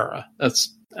 era.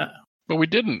 That's. But we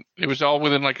didn't. It was all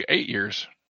within like 8 years.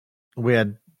 We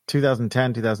had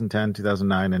 2010,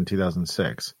 2009, and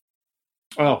 2006.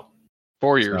 Oh,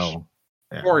 4 years. So,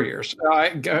 yeah. 4 years.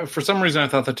 For some reason, I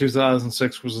thought the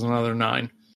 2006 was another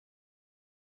 9.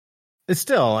 It's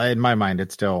still, in my mind,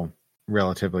 it's still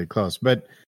relatively close. But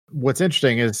what's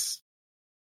interesting is,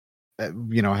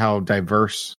 how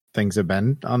diverse things have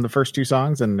been on the first 2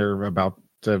 songs, and they're about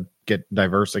to get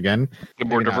diverse again.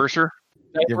 More diverser?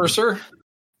 Diverser?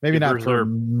 Maybe not for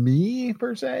me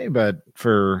per se, but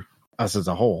for us as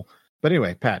a whole. But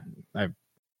anyway, Pat,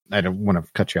 I don't want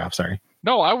to cut you off. Sorry.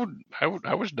 No, I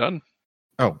was done.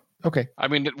 Oh, okay. I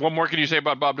mean, what more can you say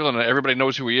about Bob Dylan? Everybody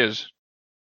knows who he is.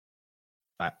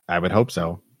 I would hope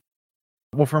so.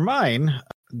 Well, for mine,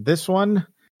 this one,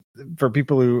 for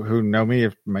people who know me,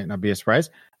 it might not be a surprise,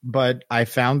 but I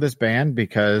found this band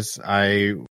because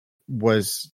I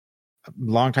was a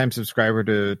longtime subscriber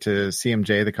to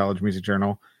CMJ, the College Music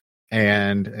Journal,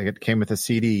 and it came with a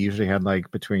CD. Usually had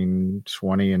like between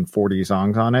 20 and 40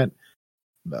 songs on it.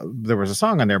 There was a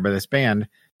song on there by this band,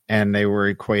 and they were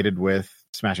equated with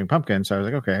Smashing Pumpkins. So I was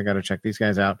like, okay, I got to check these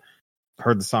guys out.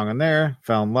 Heard the song on there,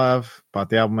 fell in love, bought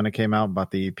the album when it came out,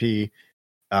 bought the EP.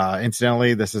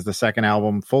 Incidentally, this is the second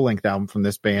album, full-length album from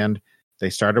this band. They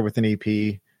started with an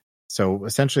EP. So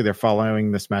essentially they're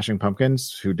following the Smashing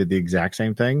Pumpkins, who did the exact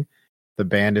same thing. The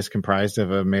band is comprised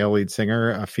of a male lead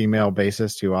singer, a female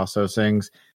bassist who also sings,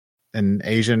 an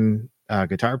Asian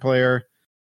guitar player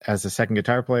as a second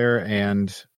guitar player,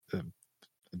 and a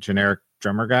generic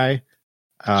drummer guy.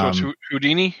 So it's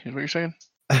Houdini, is what you're saying?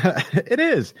 It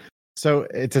is. So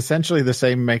it's essentially the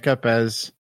same makeup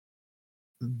as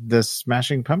the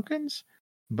Smashing Pumpkins,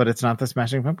 but it's not the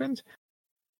Smashing Pumpkins.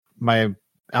 My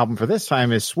album for this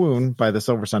time is Swoon by the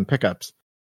Silver Sun Pickups.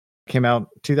 Came out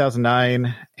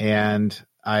 2009, and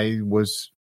I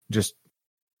was just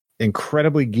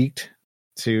incredibly geeked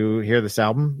to hear this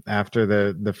album after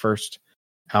the first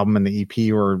album and the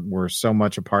EP were so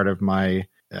much a part of my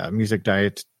music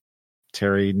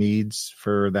dietary needs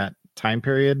for that time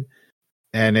period.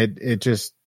 And it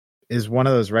just is one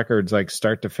of those records, like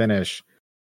start to finish.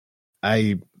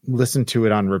 I listened to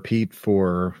it on repeat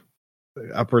for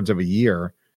upwards of a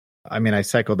year. I mean, I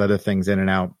cycled other things in and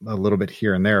out a little bit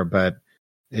here and there, but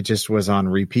it just was on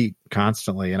repeat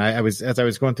constantly. And as I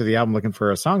was going through the album looking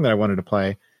for a song that I wanted to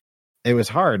play, it was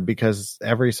hard because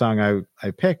every song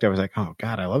I picked, I was like, oh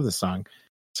God, I love this song.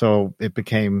 So it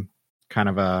became kind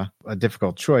of a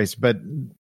difficult choice, but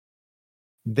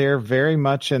they're very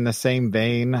much in the same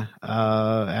vein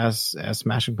as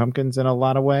Smashing Pumpkins in a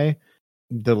lot of way.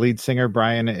 The lead singer,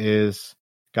 Brian, is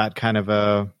got kind of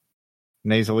a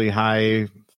nasally high,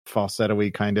 falsetto-y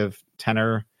kind of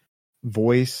tenor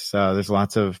voice. There's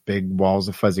lots of big walls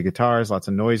of fuzzy guitars, lots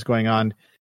of noise going on.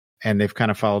 And they've kind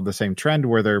of followed the same trend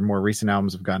where their more recent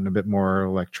albums have gotten a bit more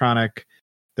electronic.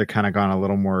 They're kind of gone a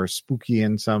little more spooky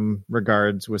in some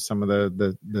regards with some of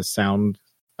the sound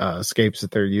scapes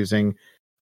that they're using.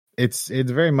 It's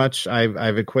very much,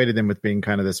 I've equated them with being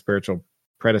kind of the spiritual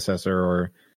predecessor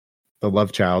or the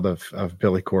love child of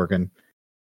Billy Corgan.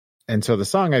 And so the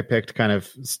song I picked kind of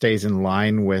stays in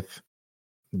line with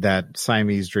that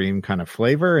Siamese Dream kind of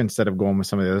flavor instead of going with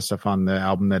some of the other stuff on the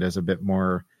album that is a bit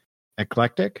more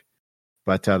eclectic.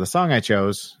 But the song I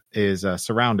chose is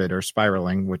Surrounded or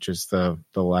Spiraling, which is the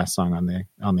last song on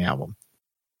the album.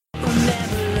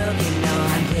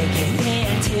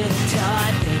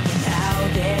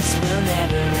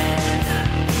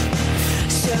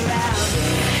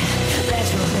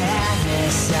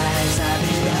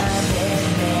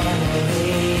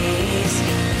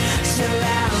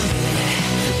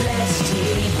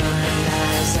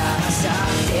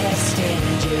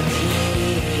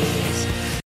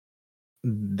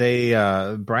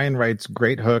 Brian writes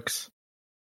great hooks,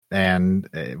 and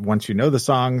once you know the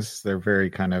songs, they're very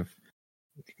kind of,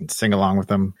 you can sing along with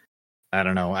them. I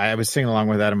don't know. I was singing along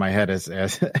with that in my head as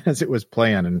it was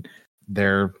playing, and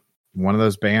they're one of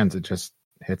those bands that just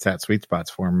hits that sweet spots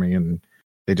for me. And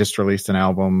they just released an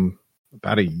album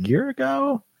about a year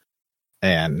ago,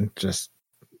 and just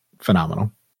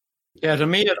phenomenal. Yeah, to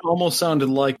me, it almost sounded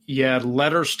like you had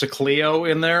Letters to Cleo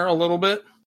in there a little bit.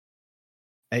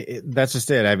 That's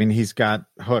just it. I mean, he's got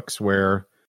hooks where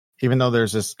even though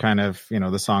there's this kind of,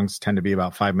 the songs tend to be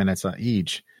about 5 minutes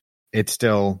each, it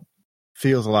still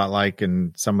feels a lot like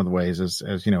in some of the ways as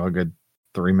a good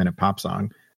 3-minute pop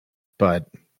song, but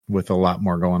with a lot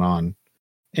more going on.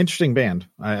 Interesting band.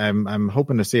 I'm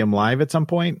hoping to see them live at some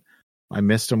point. I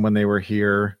missed them when they were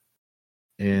here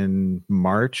in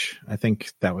March. I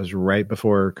think that was right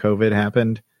before COVID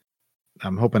happened.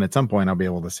 I'm hoping at some point I'll be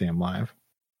able to see them live.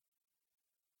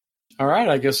 All right,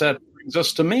 I guess that brings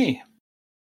us to me.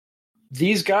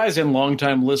 These guys and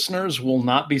longtime listeners will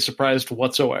not be surprised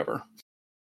whatsoever,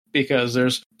 because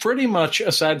there's pretty much,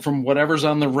 aside from whatever's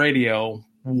on the radio,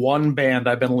 one band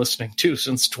I've been listening to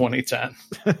since 2010.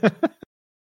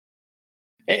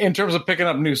 In terms of picking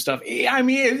up new stuff, I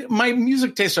mean, my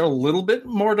music tastes are a little bit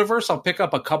more diverse. I'll pick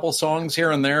up a couple songs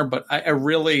here and there, but I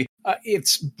really,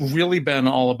 it's really been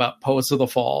all about Poets of the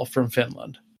Fall from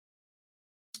Finland.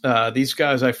 These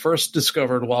guys I first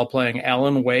discovered while playing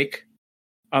Alan Wake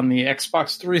on the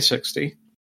Xbox 360.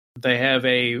 They have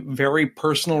a very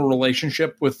personal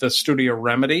relationship with the studio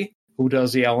Remedy, who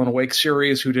does the Alan Wake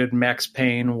series, who did Max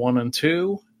Payne 1 and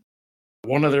 2.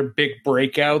 One of their big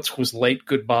breakouts was Late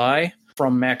Goodbye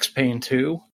from Max Payne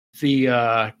 2.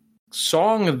 The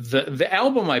song, the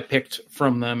album I picked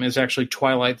from them is actually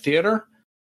Twilight Theater.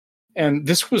 And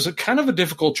this was kind of a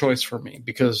difficult choice for me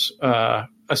because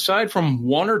aside from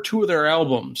one or two of their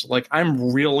albums, like,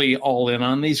 I'm really all in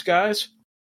on these guys.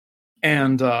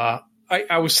 And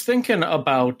I was thinking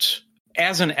about,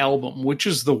 as an album, which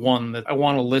is the one that I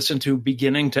want to listen to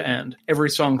beginning to end, every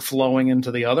song flowing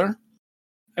into the other.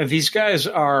 These guys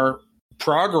are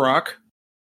prog rock,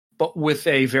 but with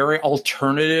a very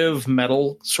alternative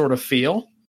metal sort of feel.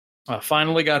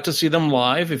 Finally got to see them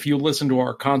live. If you listen to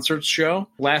our concerts show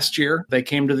last year, they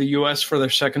came to the U.S. for their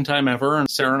second time ever, and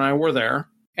Sarah and I were there.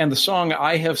 And the song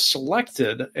I have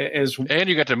selected is... And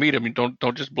you got to meet them.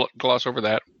 Don't just gloss over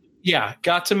that. Yeah,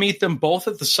 got to meet them both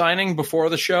at the signing before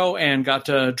the show and got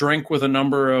to drink with a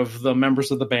number of the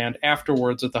members of the band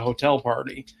afterwards at the hotel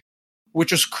party,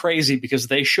 which is crazy because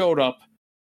they showed up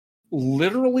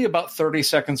literally about 30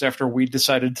 seconds after we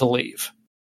decided to leave.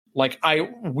 Like,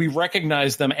 we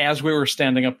recognized them as we were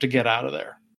standing up to get out of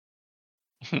there.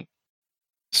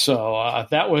 So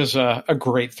that was a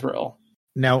great thrill.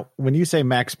 Now, when you say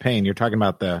Max Payne, you're talking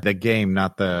about the game,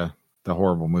 not the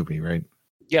horrible movie, right?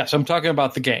 Yes, I'm talking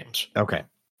about the games. Okay.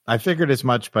 I figured as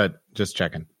much, but just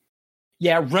checking.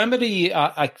 Yeah, Remedy,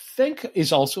 I think,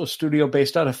 is also a studio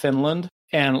based out of Finland.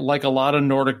 And like a lot of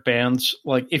Nordic bands,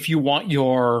 like, if you want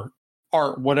your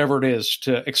art, whatever it is,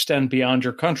 to extend beyond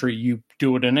your country, you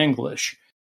do it in English.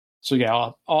 So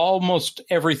yeah, almost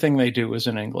everything they do is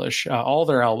in English. All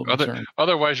their albums are in.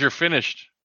 Otherwise, you're finished.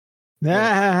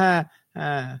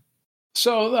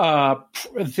 So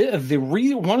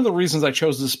one of the reasons I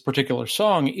chose this particular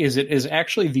song is it is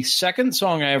actually the second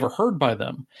song I ever heard by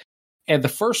them, and the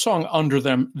first song under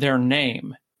their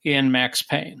name in Max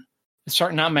Payne.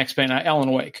 Sorry, not Max Payne,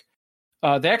 Alan Wake.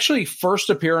 They actually first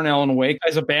appear in Alan Wake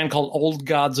as a band called Old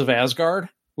Gods of Asgard,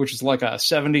 which is like a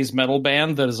 70s metal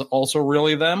band that is also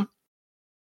really them.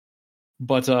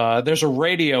 But there's a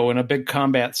radio in a big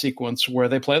combat sequence where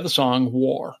they play the song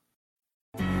War.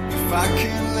 If I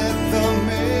can let the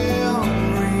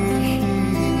memory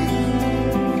heal,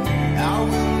 I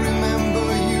will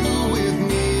remember you with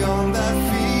me on that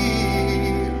field.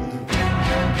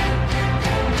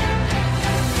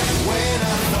 When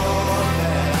I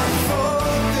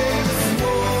thought this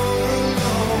war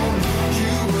alone,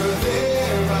 you were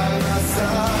there by my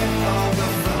side on the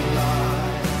front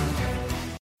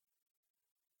line.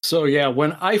 So yeah,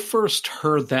 when I first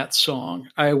heard that song,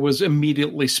 I was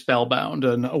immediately spellbound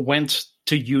and went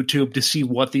to YouTube to see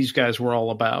what these guys were all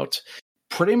about.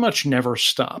 Pretty much never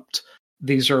stopped.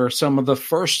 These are some of the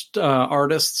first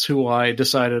artists who I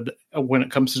decided, when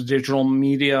it comes to digital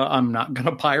media, I'm not going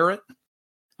to pirate.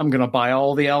 I'm going to buy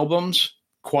all the albums.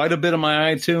 Quite a bit of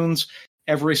my iTunes.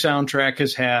 Every soundtrack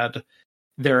has had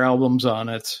their albums on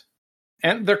it.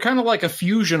 And they're kind of like a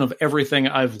fusion of everything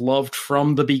I've loved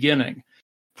from the beginning.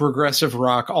 Progressive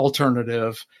rock,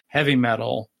 alternative, heavy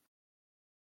metal.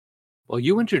 Well,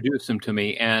 you introduced them to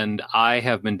me, and I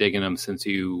have been digging them since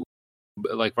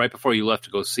like right before you left to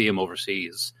go see them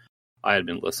overseas. I had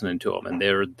been listening to them, and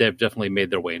they've definitely made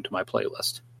their way into my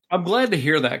playlist. I'm glad to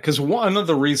hear that, because one of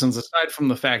the reasons, aside from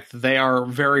the fact that they are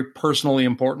very personally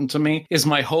important to me, is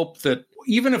my hope that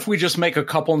even if we just make a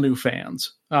couple new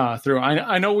fans through,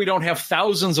 I know we don't have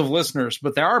thousands of listeners,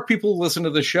 but there are people who listen to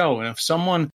the show, and if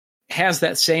someone has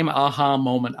that same aha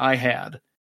moment I had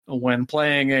when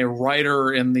playing a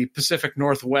writer in the Pacific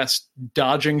Northwest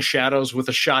dodging shadows with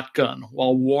a shotgun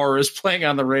while War is playing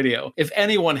on the radio. If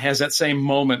anyone has that same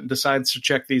moment and decides to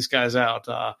check these guys out,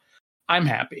 I'm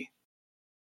happy.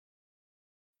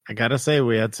 I gotta say,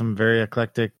 we had some very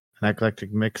eclectic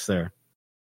mix there.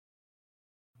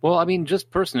 Well, I mean,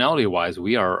 just personality-wise,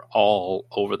 we are all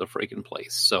over the freaking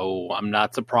place. So I'm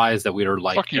not surprised that we are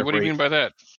like... Fuck you, what do you mean by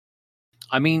that?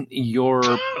 I mean, you're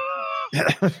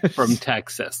from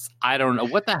Texas. I don't know.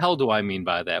 What the hell do I mean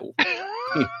by that?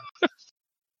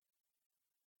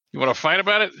 You want to fight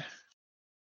about it?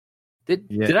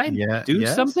 Did I do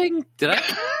something? Did I?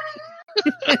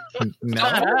 No.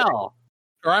 What the hell?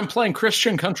 Or I'm playing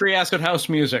Christian country acid house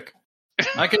music.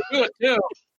 I can do it too.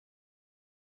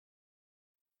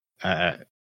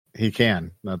 He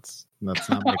can. Let's not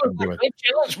make him do it. Don't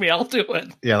challenge me. I'll do it.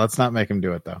 Yeah, let's not make him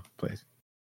do it though, please.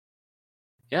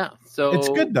 Yeah, so it's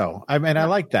good though. I mean, I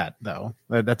like that though.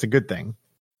 That's a good thing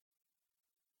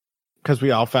because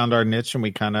we all found our niche and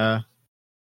we kind of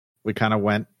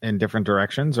went in different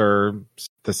directions or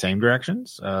the same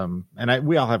directions. And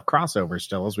we all have crossovers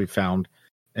still, as we found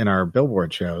in our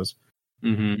Billboard shows.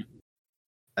 Mm-hmm.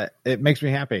 It makes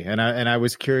me happy, and I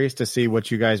was curious to see what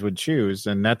you guys would choose,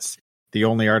 and that's the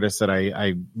only artist that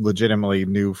I legitimately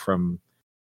knew from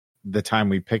the time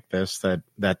we picked this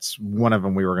that's one of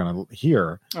them we were going to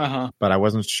hear. But I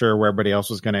wasn't sure where everybody else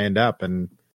was going to end up, and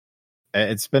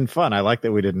it's been fun. I like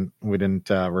that we didn't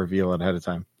reveal it ahead of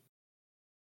time.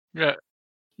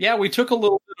 Yeah, we took a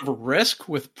little bit of a risk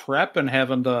with prep and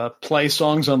having to play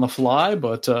songs on the fly,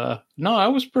 but no, I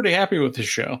was pretty happy with the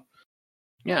show.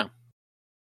 Yeah.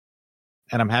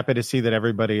 And I'm happy to see that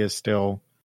everybody is still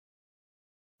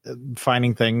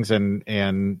finding things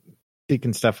and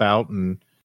seeking stuff out, and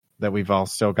that we've all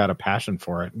still got a passion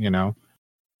for it, you know?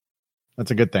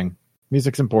 That's a good thing.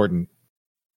 Music's important.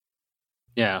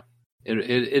 Yeah, it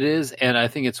is. And I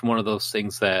think it's one of those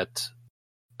things that,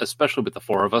 especially with the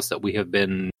four of us, that we have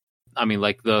been, I mean,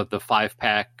 like the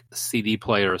 5-pack CD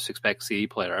player, 6-pack CD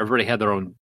player, everybody had their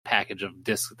own package of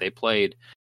discs that they played.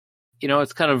 You know,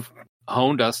 it's kind of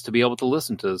honed us to be able to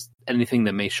listen to anything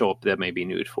that may show up that may be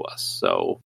new to us.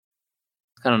 So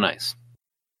it's kind of nice.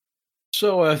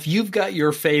 So if you've got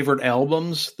your favorite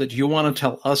albums that you want to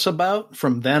tell us about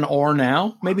from then or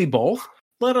now, maybe both,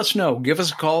 let us know. Give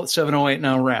us a call at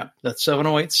 708-NOW-RAP. That's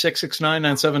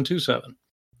 708-669-9727.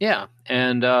 Yeah,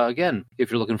 and again, if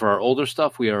you're looking for our older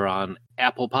stuff, we are on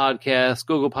Apple Podcasts,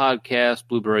 Google Podcasts,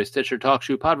 Blueberry, Stitcher,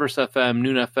 TalkShoe, Podverse FM,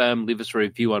 Noon FM. Leave us a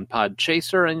review on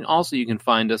Podchaser, and also you can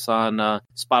find us on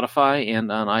Spotify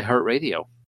and on iHeartRadio.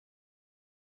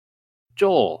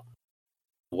 Joel,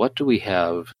 what do we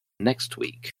have next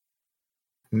week?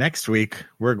 Next week,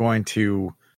 we're going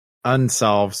to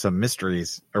unsolve some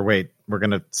mysteries. Or wait, we're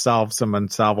going to solve some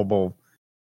unsolvable...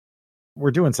 We're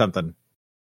doing something.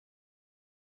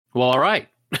 Well, all right.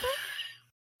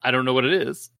 I don't know what it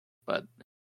is, but...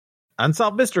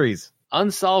 Unsolved Mysteries.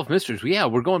 Unsolved Mysteries. Yeah,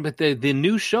 we're going, but the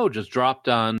new show just dropped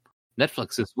on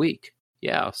Netflix this week.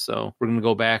 Yeah, so we're going to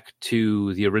go back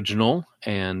to the original,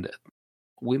 and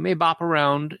we may bop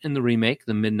around in the remake,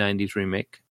 the mid-90s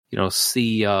remake, you know,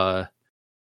 see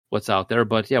what's out there.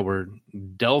 But yeah, we're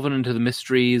delving into the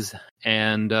mysteries,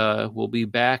 and we'll be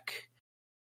back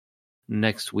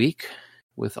next week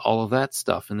with all of that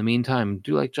stuff. In the meantime,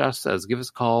 do like Josh says, give us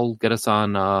a call, get us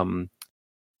on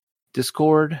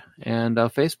Discord and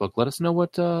Facebook. Let us know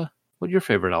what your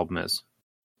favorite album is.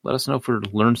 Let us know if we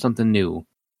learned something new.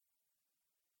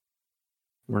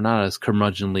 We're not as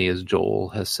curmudgeonly as Joel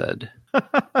has said.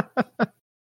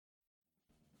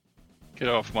 Get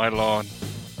off my lawn.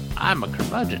 I'm a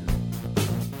curmudgeon.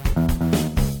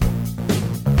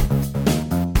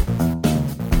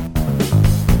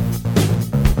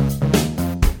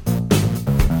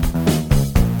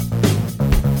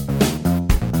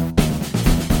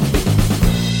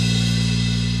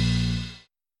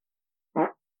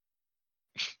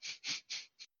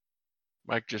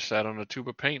 Mike just sat on a tube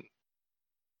of paint.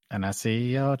 And I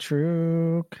see your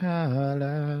true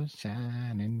colors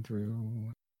shining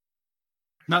through.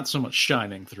 Not so much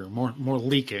shining through, more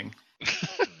leaking.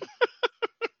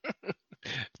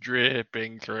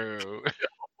 Dripping through.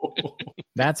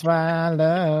 That's why I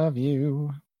love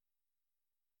you.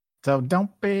 So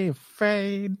don't be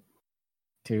afraid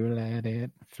to let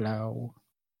it flow.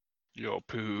 Your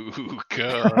poo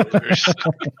colors.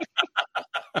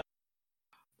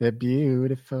 They're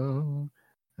beautiful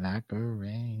like a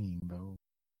rainbow.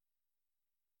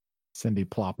 Cindy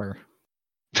Plopper.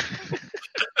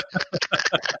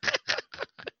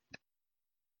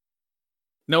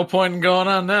 No point in going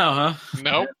on now, huh?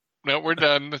 Nope, we're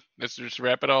done. Let's just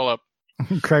wrap it all up.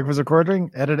 Craig was recording,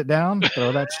 edit it down,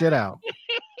 throw that shit out.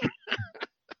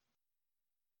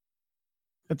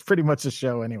 That's pretty much the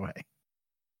show anyway.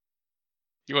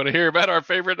 You want to hear about our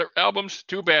favorite albums?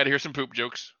 Too bad. Here's some poop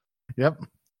jokes. Yep.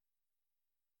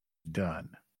 Done.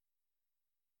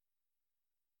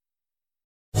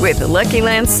 With the Lucky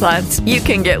Land Slots, you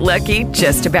can get lucky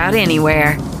just about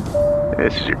anywhere.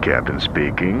 This is your captain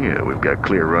speaking. We've got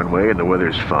clear runway and the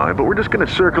weather's fine, but we're just going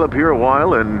to circle up here a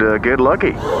while and get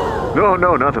lucky.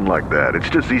 No, nothing like that. It's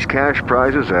just these cash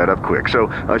prizes add up quick. So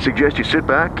I suggest you sit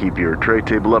back, keep your tray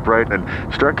table upright, and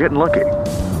start getting lucky.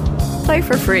 Play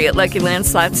for free at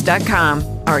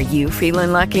LuckyLandSlots.com. Are you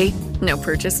feeling lucky? No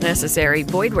purchase necessary.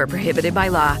 Void where prohibited by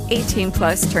law.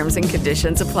 18+ terms and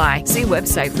conditions apply. See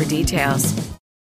website for details.